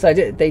 So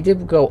they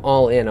did go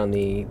all in on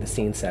the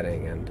scene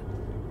setting and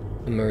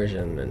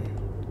immersion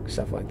and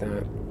stuff like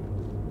that.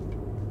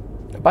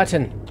 A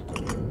button.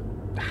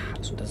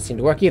 This one doesn't seem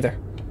to work either.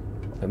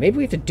 But maybe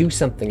we have to do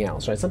something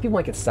else, right? Some people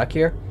might get stuck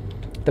here.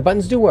 The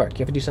buttons do work.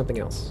 You have to do something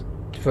else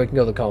before we can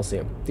go to the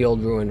Colosseum. The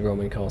old ruined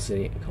Roman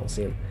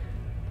Colosseum.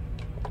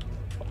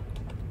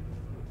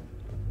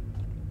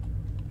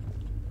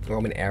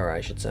 Roman era,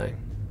 I should say.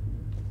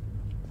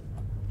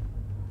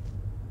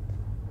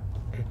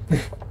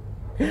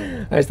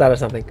 I just thought of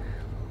something.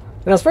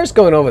 When I was first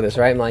going over this,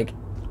 right? I'm like,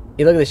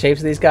 you look at the shapes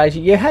of these guys,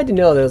 you had to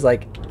know there was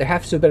like, there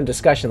has to have been a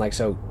discussion like,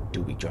 so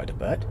do we draw the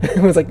butt?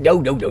 It was like,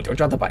 no, don't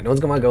draw the butt. No one's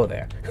gonna go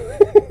there.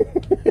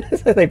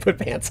 So they put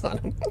pants on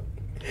him.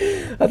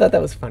 I thought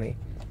that was funny.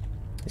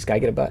 This guy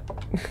get a butt.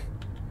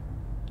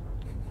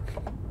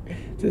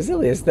 It's the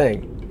silliest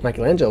thing.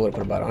 Michelangelo would have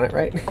put a butt on it,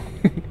 right?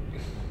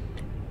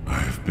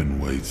 I've been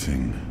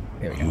waiting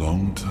a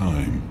long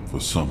time for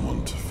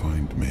someone to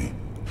find me.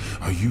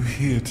 Are you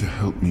here to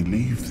help me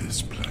leave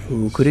this place?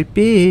 Who could it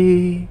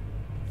be?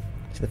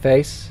 To the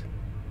face.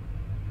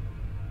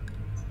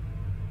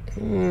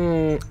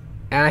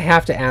 I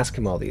have to ask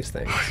him all these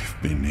things. I've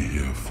been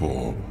here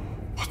for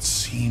what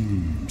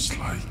seems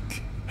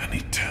like an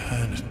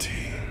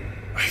eternity.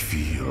 I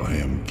feel I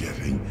am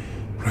getting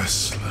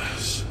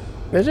restless.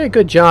 They did a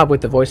good job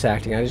with the voice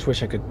acting. I just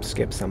wish I could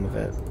skip some of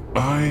it.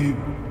 I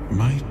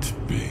might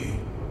be.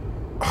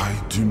 I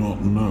do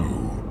not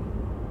know.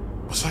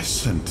 Was I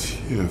sent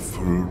here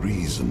for a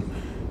reason?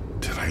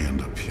 Did I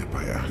end up here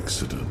by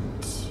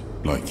accident?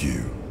 Like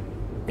you?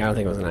 I don't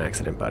think it was an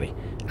accident, buddy.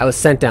 I was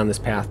sent down this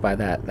path by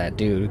that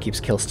dude who keeps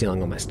kill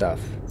stealing all my stuff.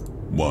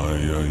 Why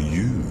are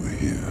you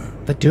here?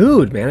 The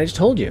dude, man, I just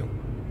told you.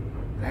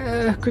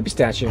 Creepy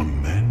statue. Are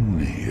men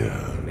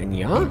here? Men,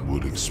 yeah? That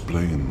would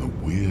explain the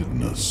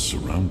weirdness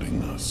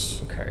surrounding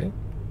us. Okay.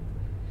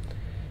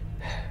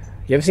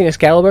 You ever seen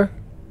Excalibur?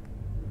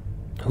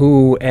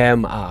 Who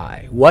am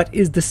I? What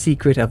is the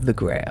secret of the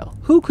Grail?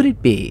 Who could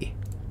it be?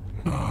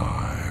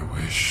 I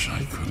wish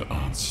I could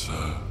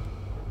answer.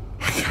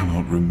 I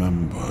cannot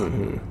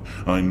remember.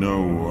 I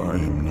know I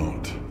am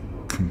not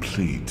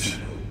complete.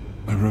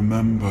 I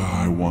remember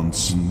I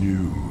once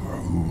knew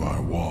who I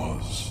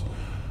was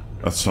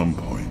at some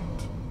point,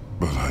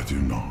 but I do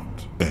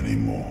not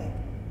anymore.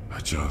 I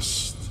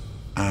just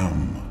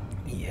am.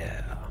 Yeah.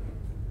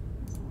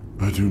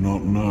 I do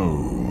not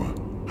know.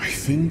 I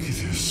think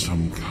it is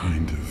some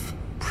kind of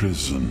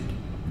prison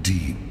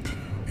deep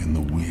in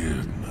the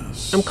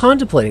weirdness. I'm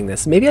contemplating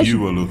this. Maybe I should...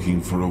 You are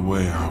looking for a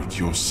way out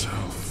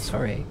yourself.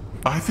 Sorry.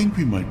 I think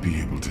we might be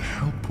able to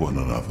help one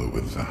another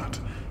with that.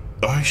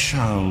 I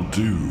shall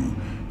do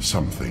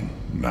something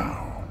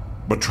now.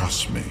 But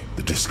trust me,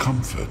 the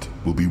discomfort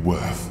will be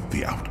worth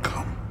the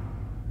outcome.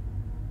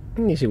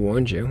 I guess he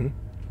warned you.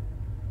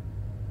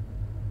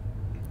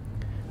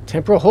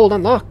 Temporal hold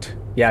unlocked.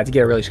 Yeah, to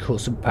get a really cool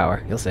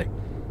superpower. You'll see.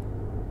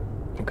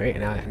 Okay,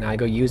 now I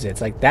go use it.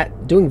 It's like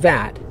that. Doing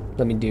that.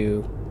 Let me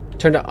do.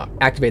 Turn to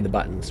activate the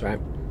buttons, right?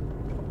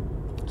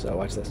 So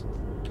watch this.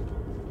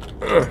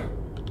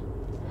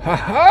 Ha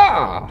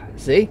ha!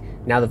 See?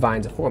 Now the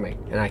vines are forming,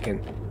 and I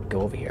can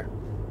go over here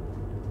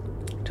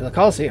to the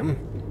Coliseum.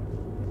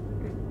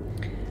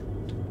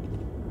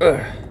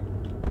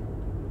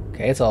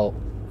 Okay, it's all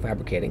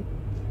fabricating.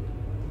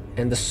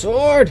 And the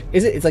sword!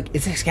 Is it? It's like,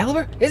 is it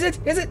Excalibur? Is it?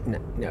 Is it?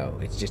 No,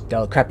 it's just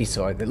a crappy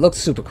sword. It looks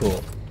super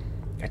cool.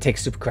 I take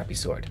super crappy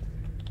sword.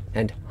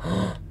 And,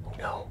 oh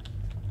no.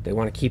 They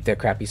want to keep their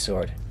crappy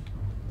sword.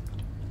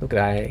 Look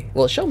at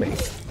well, show me.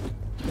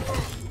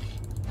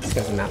 This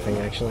does nothing,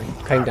 actually.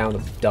 Cutting down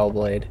with a dull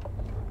blade.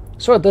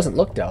 Sword doesn't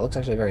look dull. It looks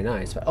actually very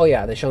nice. But, oh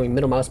yeah, they show me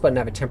middle mouse button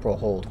have a temporal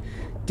hold.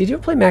 Did you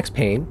ever play Max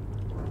Payne?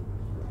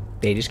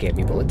 They just gave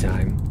me bullet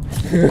time.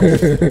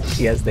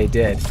 Yes, they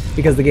did.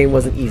 Because the game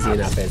wasn't easy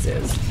enough as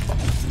is.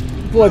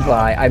 Boy,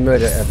 bye. I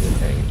murder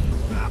everything.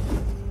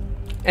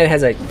 And it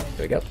has a... There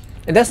we go.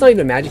 And that's not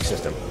even a magic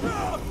system.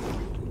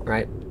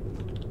 Right?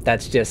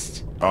 That's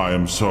just... I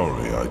am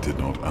sorry I did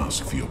not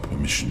ask for your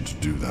permission to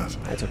do that.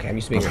 That's okay. I'm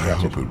used to being but I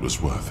aggressive. hope it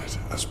was worth it,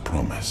 as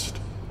promised.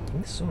 Give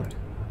me the sword.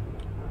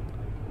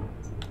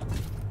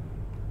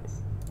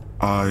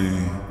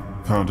 I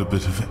found a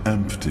bit of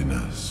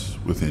emptiness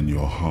within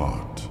your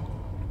heart.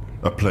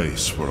 A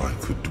place where I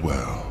could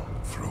dwell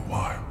for a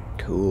while.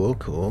 Cool,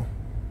 cool.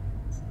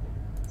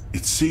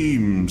 It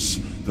seems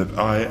that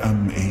I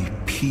am a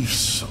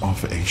piece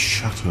of a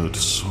shattered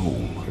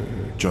soul,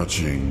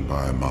 judging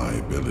by my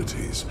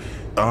abilities.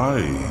 I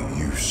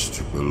used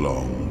to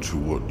belong to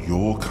what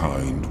your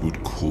kind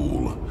would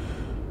call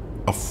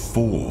a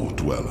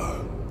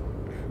four-dweller.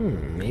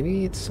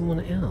 Maybe it's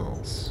someone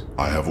else.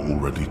 I have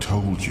already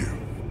told you,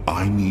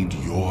 I need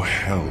your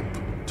help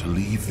to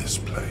leave this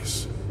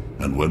place.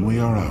 And when we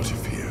are out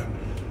of here,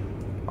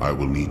 I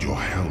will need your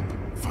help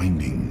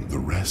finding the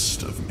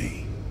rest of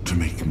me to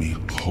make me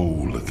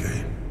whole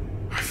again.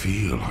 I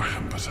feel I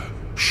am but a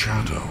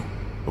shadow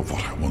of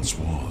what I once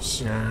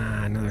was.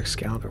 Ah, another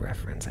Excalibur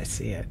reference. I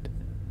see it.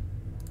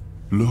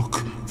 Look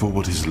for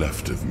what is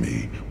left of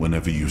me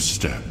whenever you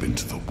step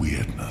into the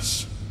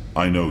weirdness.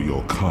 I know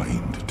your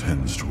kind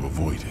tends to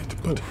avoid it,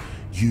 but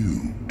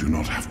you do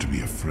not have to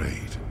be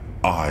afraid.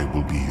 I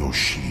will be your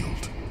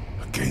shield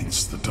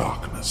against the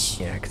darkness.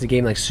 Yeah, because the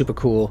game likes super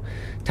cool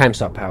time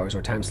stop powers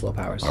or time slow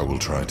powers. I will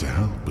try to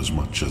help as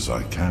much as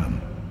I can,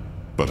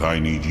 but I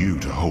need you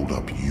to hold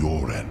up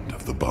your end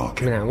of the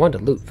bargain. I mean, I want to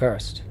loot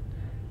first.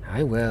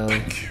 I will.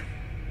 Thank you.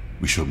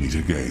 We shall meet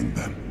again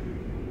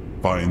then.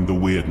 Find the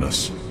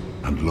weirdness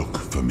and look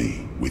for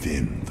me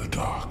within the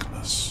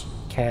darkness.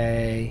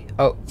 Okay.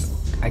 Oh,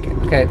 I can.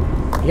 Okay.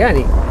 Yeah, and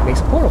he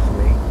makes a portal for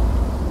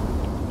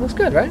me. Looks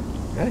good, right?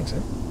 I think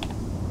so.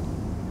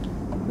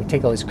 We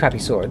take all these crappy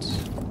swords.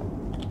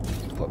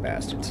 Poor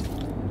bastards.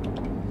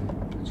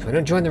 So we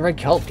don't join the red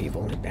cult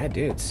people. They're bad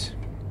dudes.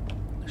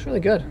 Looks really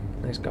good.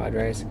 Nice god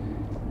rays.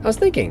 I was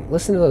thinking,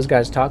 listen to those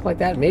guys talk like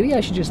that. Maybe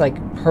I should just like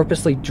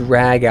purposely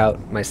drag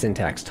out my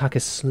syntax. Talk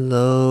as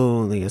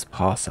slowly as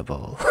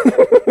possible.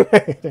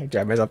 I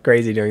drive myself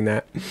crazy doing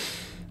that.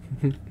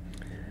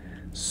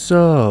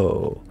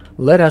 So,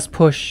 let us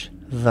push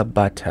the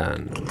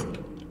button.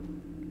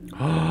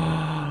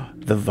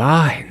 The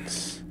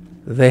vines.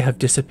 They have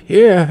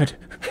disappeared.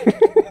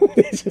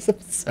 It's just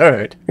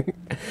absurd.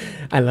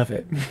 I love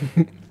it.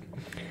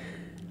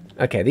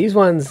 Okay, these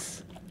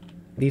ones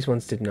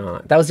did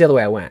not. That was the other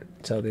way I went.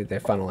 So they're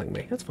funneling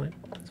me. That's fine.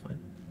 That's fine.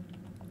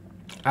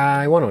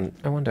 I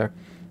wonder.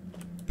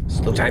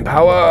 Slow time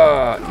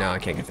power. No, I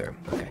can't get through.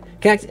 Okay.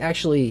 Can I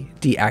actually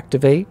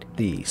deactivate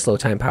the slow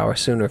time power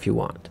sooner if you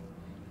want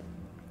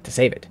to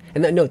save it.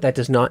 And note that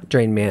does not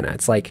drain mana.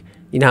 It's like,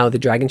 you know how the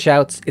dragon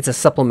shouts? It's a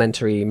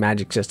supplementary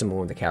magic system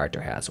only the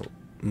character has. Well,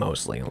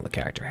 mostly only the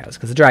character has,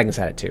 because the dragons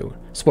had it too.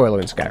 Spoiler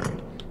in Skyrim.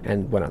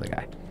 And one other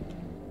guy.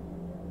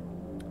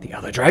 The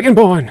other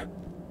Dragonborn!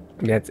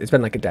 I mean, it's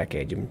been like a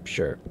decade. I'm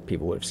sure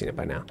people would have seen it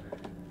by now.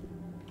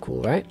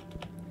 Cool, right?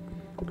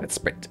 Let's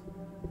sprint.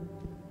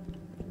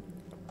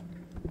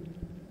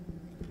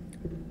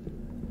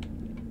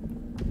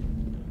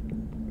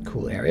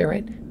 cool area,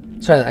 right?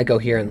 So I go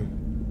here and...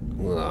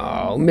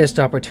 Whoa, missed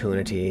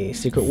opportunity.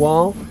 Secret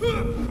wall.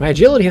 My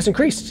agility has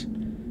increased.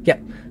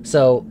 Yep.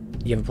 So,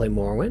 you ever play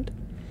Morrowind?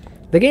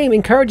 The game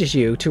encourages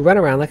you to run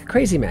around like a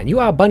crazy man. You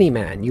are a bunny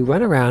man. You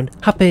run around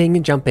hopping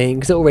and jumping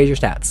because it will raise your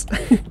stats.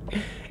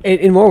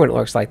 in Morrowind, it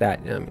works like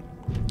that.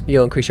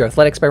 You'll increase your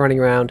athletics by running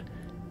around,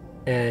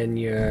 and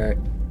your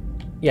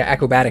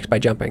acrobatics by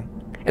jumping.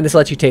 And this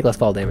lets you take less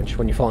fall damage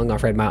when you're falling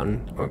off Red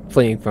Mountain or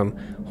fleeing from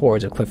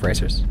hordes of cliff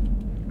racers.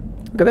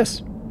 Look at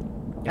this.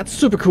 That's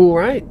super cool,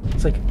 right?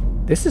 It's like,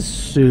 this is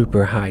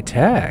super high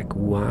tech.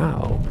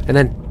 Wow. And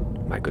then,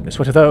 my goodness,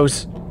 what are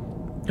those?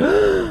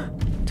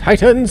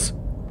 Titans!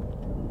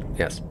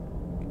 Yes.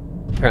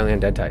 Apparently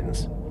undead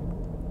titans.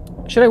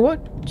 Should I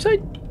what?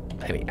 Should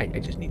I mean, I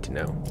just need to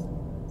know.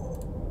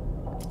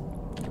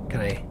 Can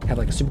I have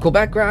like a super cool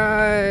back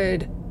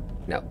ride?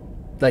 No.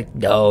 Like,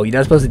 no, you're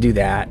not supposed to do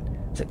that.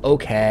 It's like,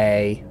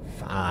 okay,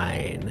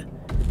 fine.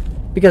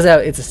 Because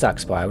it's a suck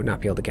spot, I would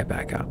not be able to get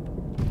back up.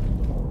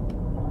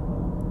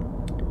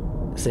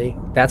 See?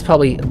 That's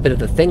probably a bit of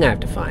the thing I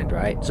have to find,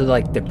 right? So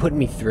like, they're putting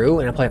me through,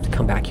 and I probably have to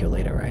come back here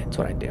later, right? That's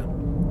what I do.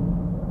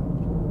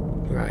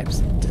 Right,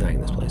 I'm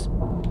designing this place.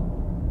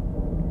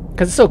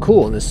 Because it's so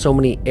cool, and there's so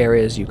many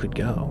areas you could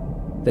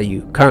go that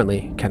you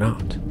currently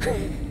cannot.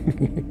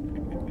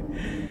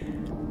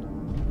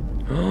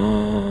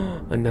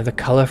 Another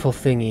colorful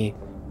thingy.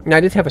 Now, I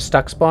did have a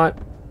stuck spot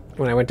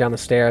when I went down the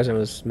stairs and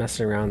was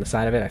messing around the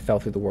side of it. I fell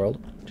through the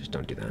world. Just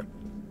don't do that.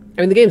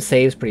 I mean, the game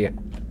saves pretty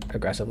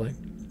aggressively.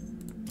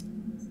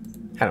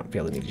 I don't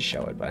feel the need to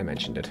show it, but I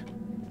mentioned it.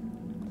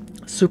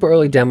 Super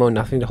early demo,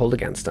 nothing to hold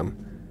against him.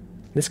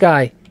 This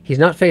guy, he's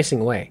not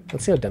facing away.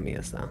 Let's see how dumb he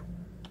is, though.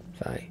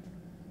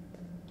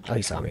 Oh,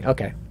 he saw me.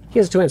 Okay. He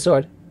has a two-handed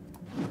sword.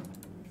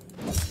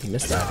 He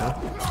missed that, huh?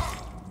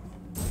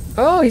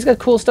 Oh, he's got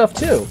cool stuff,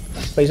 too.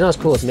 But he's not as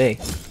cool as me.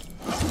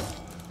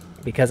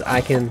 Because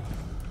I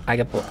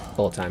get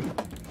bullet time.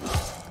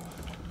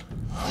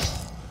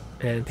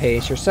 And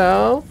pace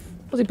yourself.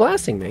 Was he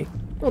blasting me?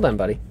 Well done,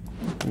 buddy.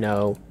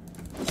 No.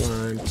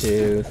 1,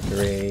 2,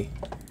 3.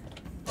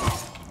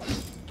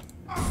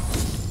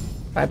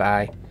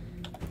 Bye-bye.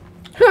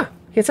 Huh.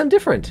 He had something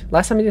different.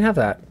 Last time he didn't have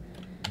that.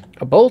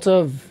 A bolt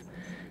of...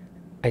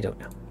 I don't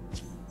know.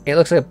 It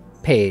looks like a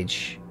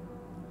page.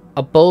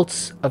 A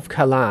bolt of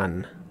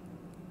Kalan.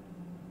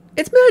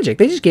 It's magic.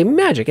 They just gave me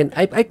magic. And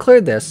I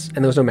cleared this, and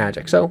there was no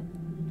magic. So,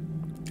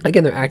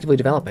 again, they're actively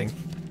developing.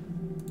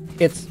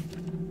 It's...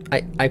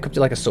 I equipped it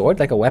like a sword,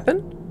 like a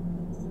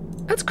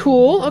weapon. That's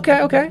cool.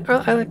 Okay, okay.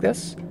 I like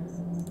this.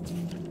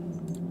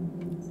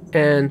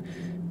 And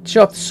to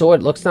show off the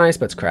sword, it looks nice,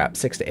 but it's crap.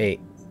 6 to 8.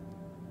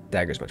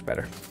 Dagger's much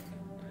better.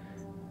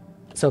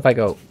 So if I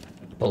go...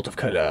 Bolt of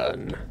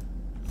Kalan...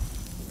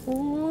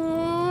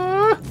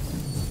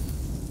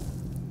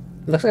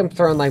 It looks like I'm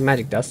throwing like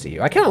magic dust at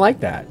you. I kind of like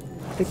that.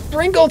 Like,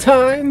 sprinkle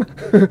time!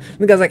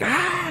 The guy's like,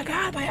 ah,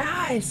 God, my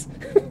eyes!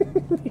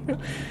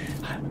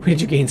 Where did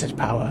you gain such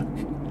power?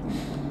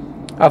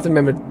 I have to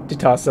remember to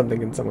toss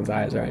something in someone's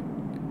eyes, right?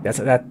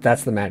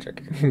 That's the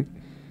magic.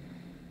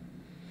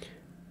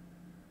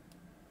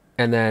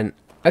 And then,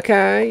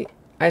 okay,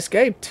 I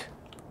escaped.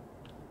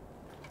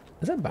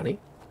 Is that Bunny?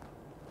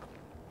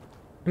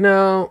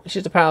 No, it's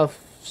just a pile of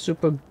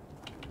super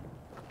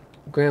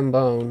grim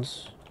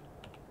bones.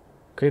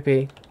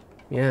 Creepy.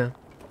 Yeah.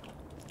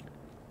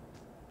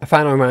 A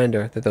final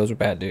reminder that those were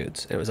bad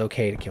dudes, and it was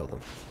okay to kill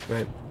them,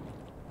 right?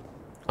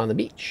 On the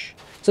beach.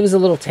 So there's a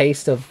little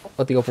taste of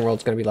what the open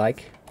world's going to be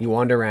like. You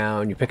wander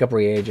around, you pick up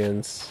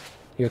reagents,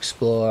 you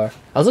explore.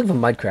 I was looking for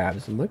mud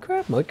crabs. Mud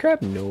crab? Mud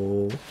crab?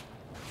 No.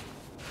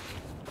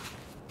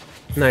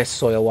 Nice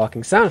soil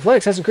walking. Sound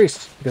athletics has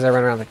increased because I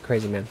run around like a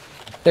crazy man.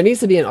 There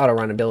needs to be an auto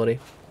run ability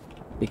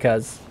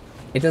because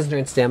it doesn't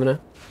drain stamina,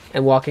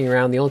 and walking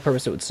around, the only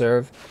purpose it would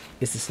serve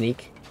is to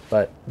sneak,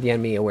 but the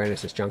enemy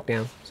awareness is junk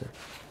now, so.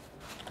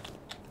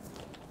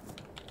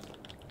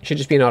 It should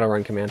just be an auto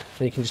run command.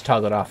 Then you can just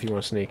toggle it off if you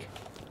want to sneak.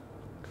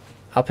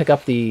 I'll pick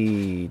up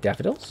the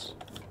daffodils,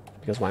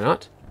 because why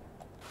not?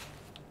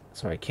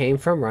 That's where I came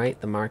from, right?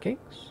 The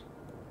markings.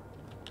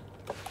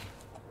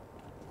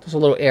 There's a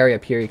little area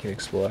up here you can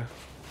explore.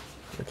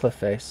 The cliff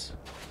face.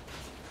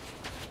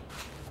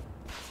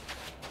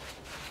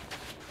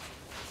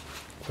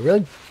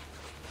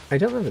 I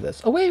don't remember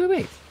this. Oh,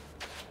 wait.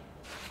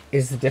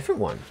 Is a different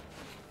one.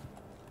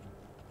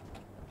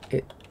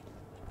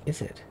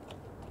 Is it?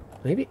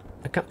 Maybe?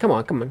 Come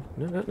on.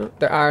 No.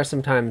 There are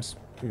sometimes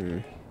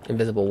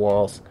invisible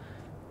walls.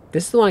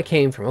 This is the one I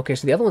came from. Okay,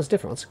 so the other one's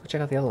different. Let's go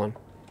check out the other one.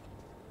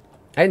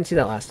 I didn't see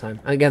that last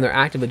time. Again, they're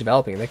actively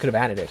developing. They could have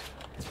added it.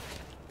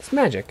 It's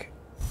magic.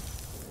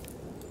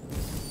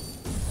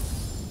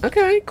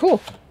 Okay, cool.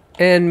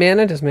 And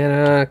mana, does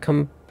mana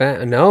come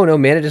back? No,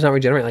 mana does not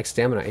regenerate like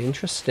stamina.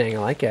 Interesting. I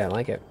like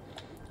it.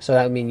 So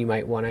that would mean you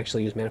might want to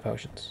actually use mana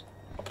potions.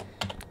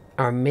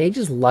 Are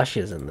mages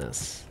lushes in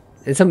this?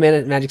 In some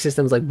magic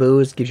systems like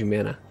booze gives you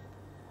mana.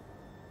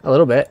 A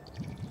little bit.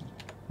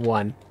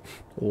 One.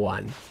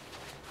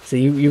 So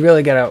you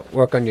really gotta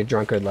work on your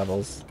drunkard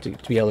levels to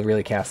be able to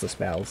really cast the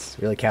spells,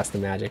 really cast the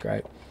magic,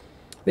 right?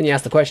 Then you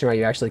ask the question, are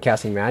you actually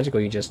casting magic, or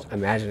are you just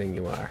imagining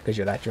you are, because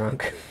you're that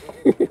drunk?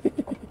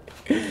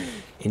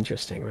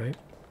 Interesting, right?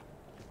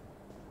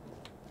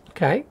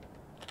 Okay.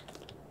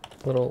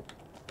 Little...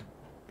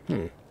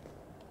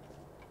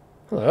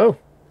 Hello.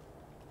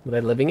 Were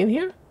they living in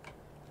here?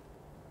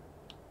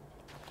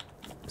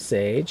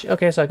 Sage.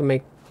 Okay, so I can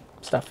make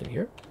stuff in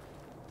here.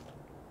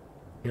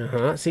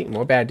 Uh-huh. See,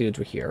 more bad dudes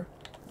were here.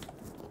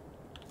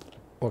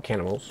 Or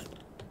cannibals.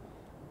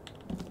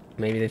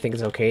 Maybe they think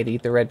it's okay to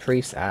eat the red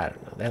priests. I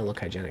don't know. They don't look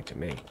hygienic to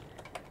me.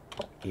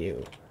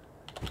 Ew.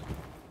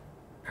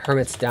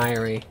 Hermit's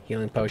diary.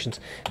 Healing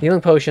potions. The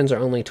healing potions are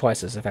only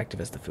twice as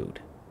effective as the food.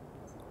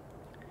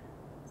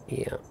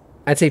 Yeah.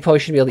 I'd say probably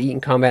should be able to eat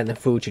in combat, and the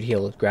food should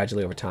heal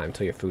gradually over time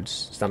until your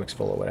stomach's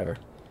full or whatever.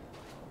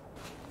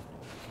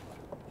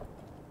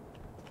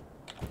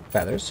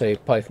 Feathers. So you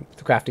probably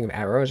the crafting of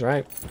arrows,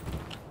 right?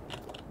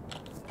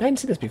 I didn't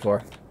see this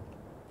before.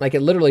 Like,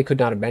 it literally could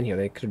not have been here.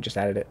 They could have just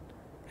added it.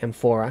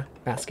 Amphora.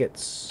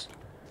 Baskets.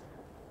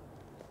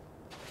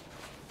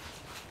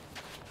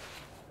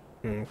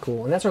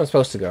 Cool. And that's where I'm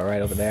supposed to go,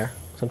 right over there.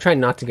 So I'm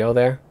trying not to go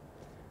there.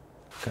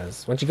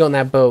 Because once you go in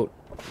that boat,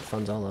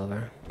 fun's all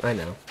over. I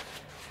know.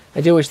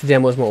 I do wish the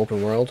demo was more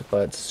open world,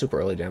 but it's a super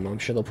early demo. I'm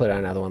sure they'll put out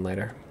another one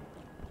later.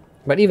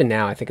 But even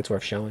now, I think it's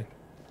worth showing.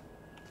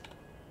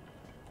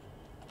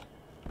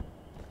 I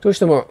wish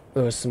there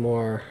was some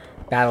more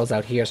battles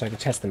out here so I could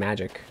test the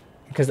magic.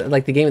 Because,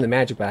 like, the game of the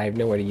magic, but I have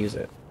nowhere to use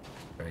it.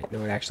 Right?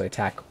 Nowhere to actually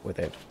attack with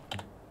it.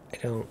 I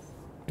don't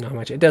know how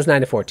much. It does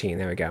 9 to 14.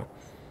 There we go.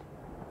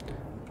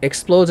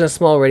 Explodes in a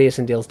small radius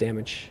and deals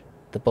damage.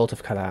 The Bolt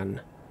of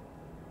Kanan.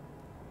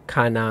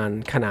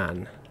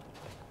 Kanan.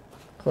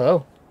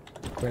 Hello.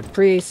 Red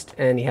Priest.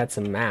 And he had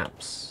some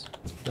maps.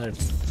 But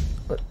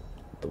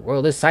the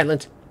world is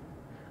silent.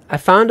 I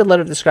found a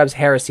letter that describes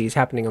heresies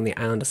happening on the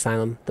island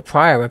asylum. The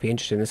prior might be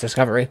interested in this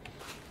discovery.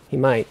 He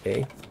might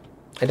be.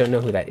 I don't know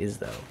who that is,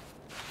 though.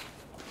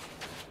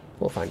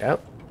 We'll find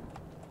out.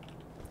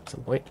 At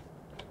some point.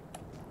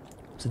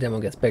 As the demo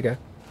gets bigger.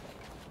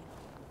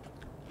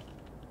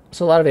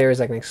 So a lot of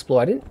areas I can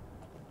explore. I didn't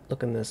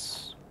look in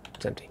this.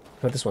 It's empty. How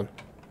about this one?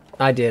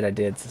 I did.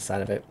 It's the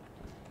side of it.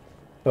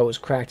 Boat was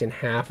cracked in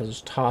half. It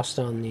was tossed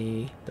on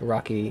the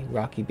rocky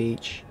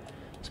beach.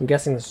 So I'm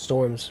guessing the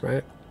storms,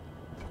 right?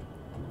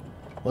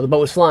 Well, the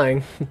boat was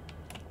flying.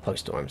 Probably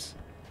storms.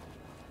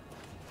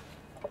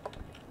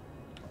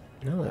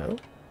 Hello.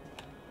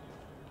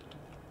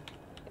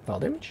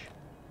 Fall damage?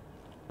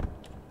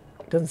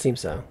 Doesn't seem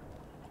so.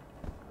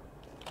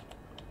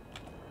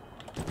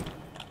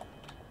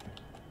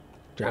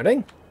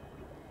 Drowning?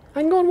 I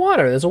can go in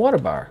water. There's a water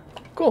bar.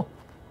 Cool.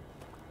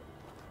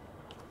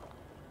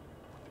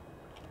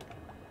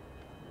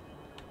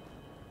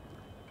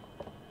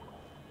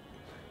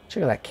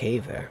 Check out that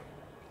cave there.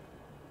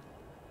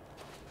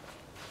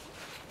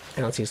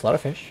 I don't see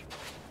slaughterfish.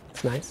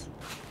 It's nice.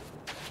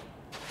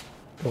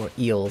 Or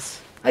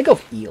eels. I go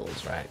for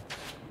eels, right?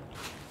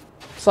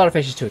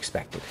 Slaughterfish is too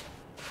expected.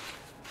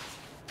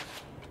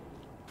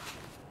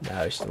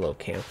 No, it's just a little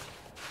camp.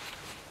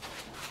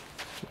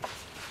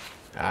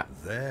 Ah.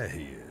 There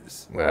he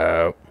is.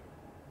 Whoa.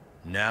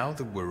 Now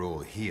that we're all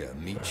here,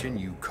 meet your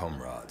new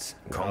comrades,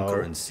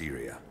 Conquer and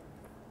Syria.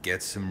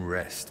 Get some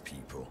rest,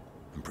 people,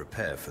 and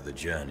prepare for the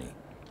journey.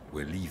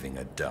 We're leaving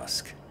at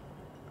dusk.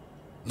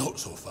 Not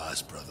so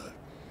fast, brother.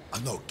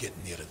 I'm not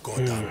getting near a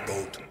goddamn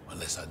boat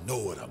unless I know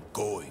where I'm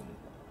going.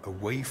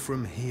 Away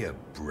from here,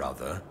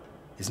 brother.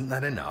 Isn't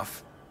that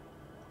enough?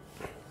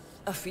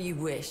 If you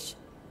wish.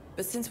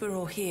 But since we're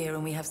all here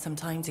and we have some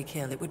time to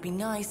kill, it would be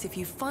nice if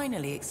you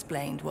finally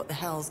explained what the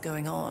hell's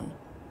going on.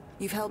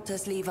 You've helped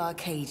us leave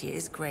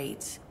Arcadia,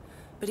 great.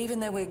 But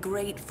even though we're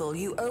grateful,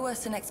 you owe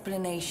us an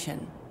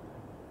explanation.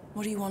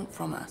 What do you want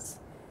from us?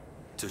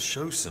 To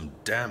show some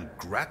damn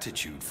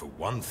gratitude for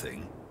one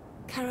thing.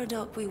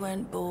 Caradoc, we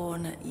weren't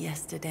born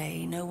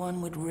yesterday. No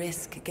one would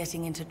risk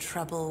getting into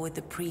trouble with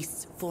the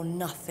priests for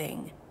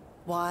nothing.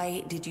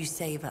 Why did you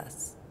save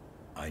us?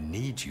 I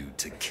need you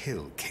to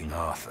kill King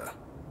Arthur.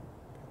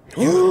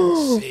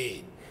 You're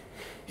insane.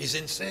 He's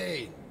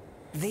insane.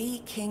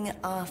 The King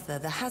Arthur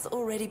that has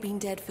already been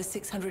dead for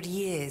 600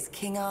 years.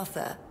 King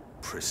Arthur.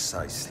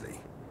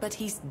 Precisely. But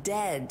he's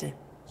dead.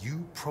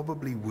 You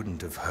probably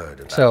wouldn't have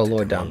heard about So, it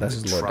Lord Down, among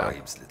this the is Lord Down.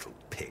 tribe's little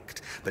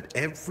picked, but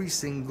every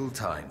single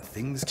time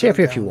things Cheer go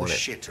for you if you down want the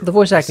it. shitter The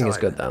voice on acting this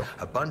is good, island,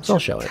 though. A bunch I'll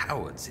of show it.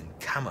 cowards in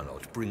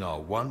Camelot bring our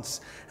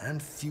once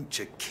and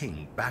future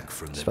king back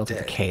from the Spelled with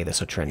dead. a K, they're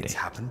so trendy. It's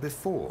happened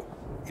before.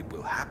 It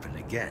will happen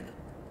again.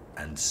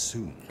 And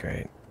soon.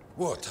 Great.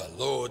 What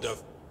a load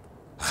of...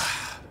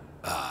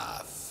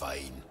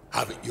 fine.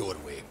 Have it your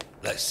way.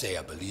 Let's say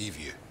I believe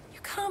you. You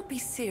can't be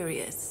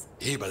serious.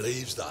 He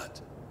believes that.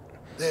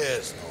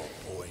 There's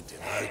no point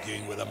in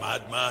arguing with a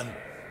madman.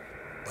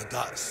 But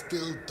that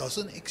still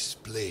doesn't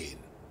explain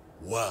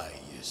why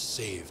you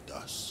saved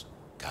us,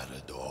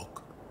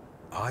 Caradoc.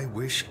 I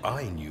wish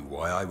I knew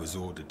why I was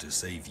ordered to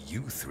save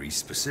you three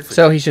specifically.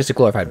 So he's just a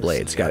glorified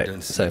Blades. Got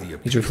it. So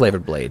he's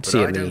reflavored Blades.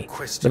 See it in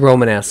the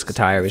Romanesque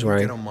attire he's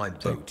wearing. Get on my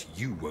boat,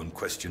 you won't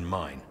question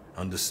mine.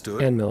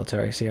 Understood? And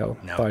military. See how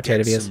now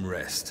authoritative he is. Some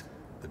rest.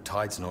 The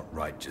tide's not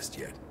right just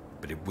yet,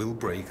 but it will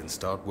break and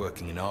start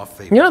working in our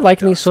favor. You're not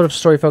liking these sort of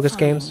story-focused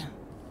games?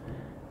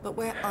 But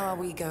where are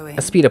we going?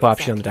 A speed-up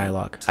option on the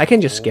dialogue. I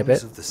can just skip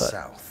it,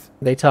 but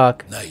they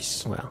talk.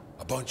 Nice. Well,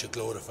 a bunch of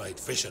glorified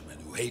fishermen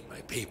who hate my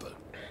people.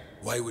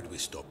 Why would we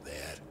stop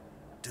there?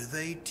 Do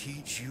they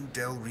teach you,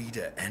 Del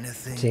Rita,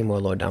 anything? see more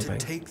lord dumping.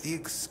 To take the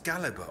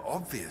Excalibur,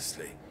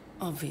 obviously.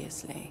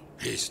 Obviously.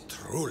 He's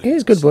truly... It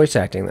is good voice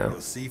acting, though.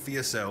 You'll see for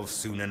yourselves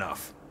soon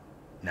enough.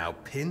 Now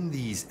pin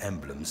these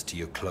emblems to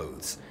your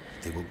clothes.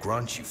 They will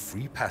grant you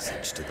free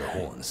passage to the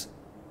Horns.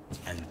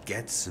 And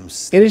get some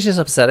sleep. It is just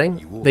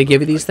upsetting. They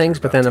give you these things,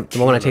 but then the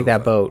moment I take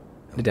that boat,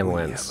 the demo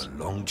ends. We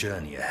have a long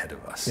journey ahead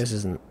of us. This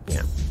isn't,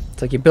 yeah.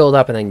 It's like you build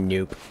up and then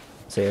nope.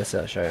 See, this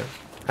I'll show you.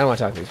 I don't want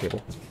to talk to these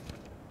people.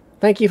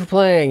 Thank you for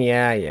playing.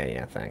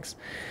 Yeah, thanks.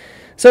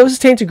 So this is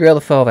Tainted Grail,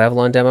 the Fall of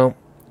Avalon demo.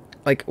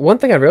 Like, one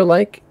thing I really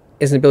like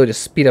is an ability to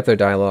speed up their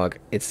dialogue.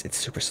 It's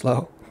super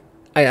slow.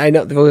 I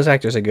know the voice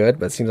actors are good,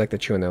 but it seems like they're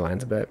chewing their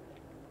lines a bit.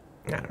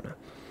 I don't know.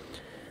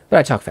 But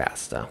I talk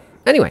fast, so.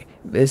 Anyway,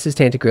 this is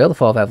Tainted Grail, the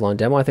Fall of Avalon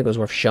demo. I think it was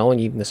worth showing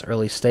even this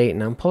early state,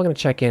 and I'm probably going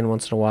to check in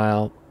once in a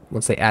while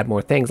once they add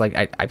more things. Like,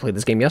 I played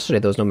this game yesterday.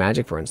 There was no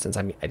magic, for instance.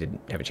 I mean, I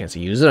didn't have a chance to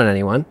use it on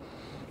anyone.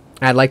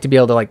 I'd like to be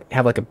able to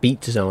have a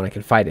beat zone I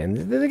can fight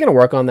in. They're going to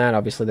work on that.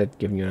 Obviously, they're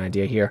giving you an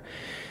idea here.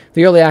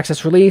 The early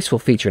access release will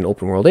feature an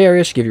open world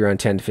area, should give you around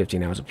 10 to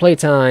 15 hours of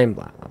playtime,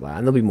 blah, blah, blah, and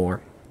there'll be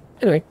more.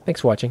 Anyway,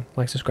 thanks for watching.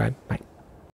 Like, subscribe. Bye.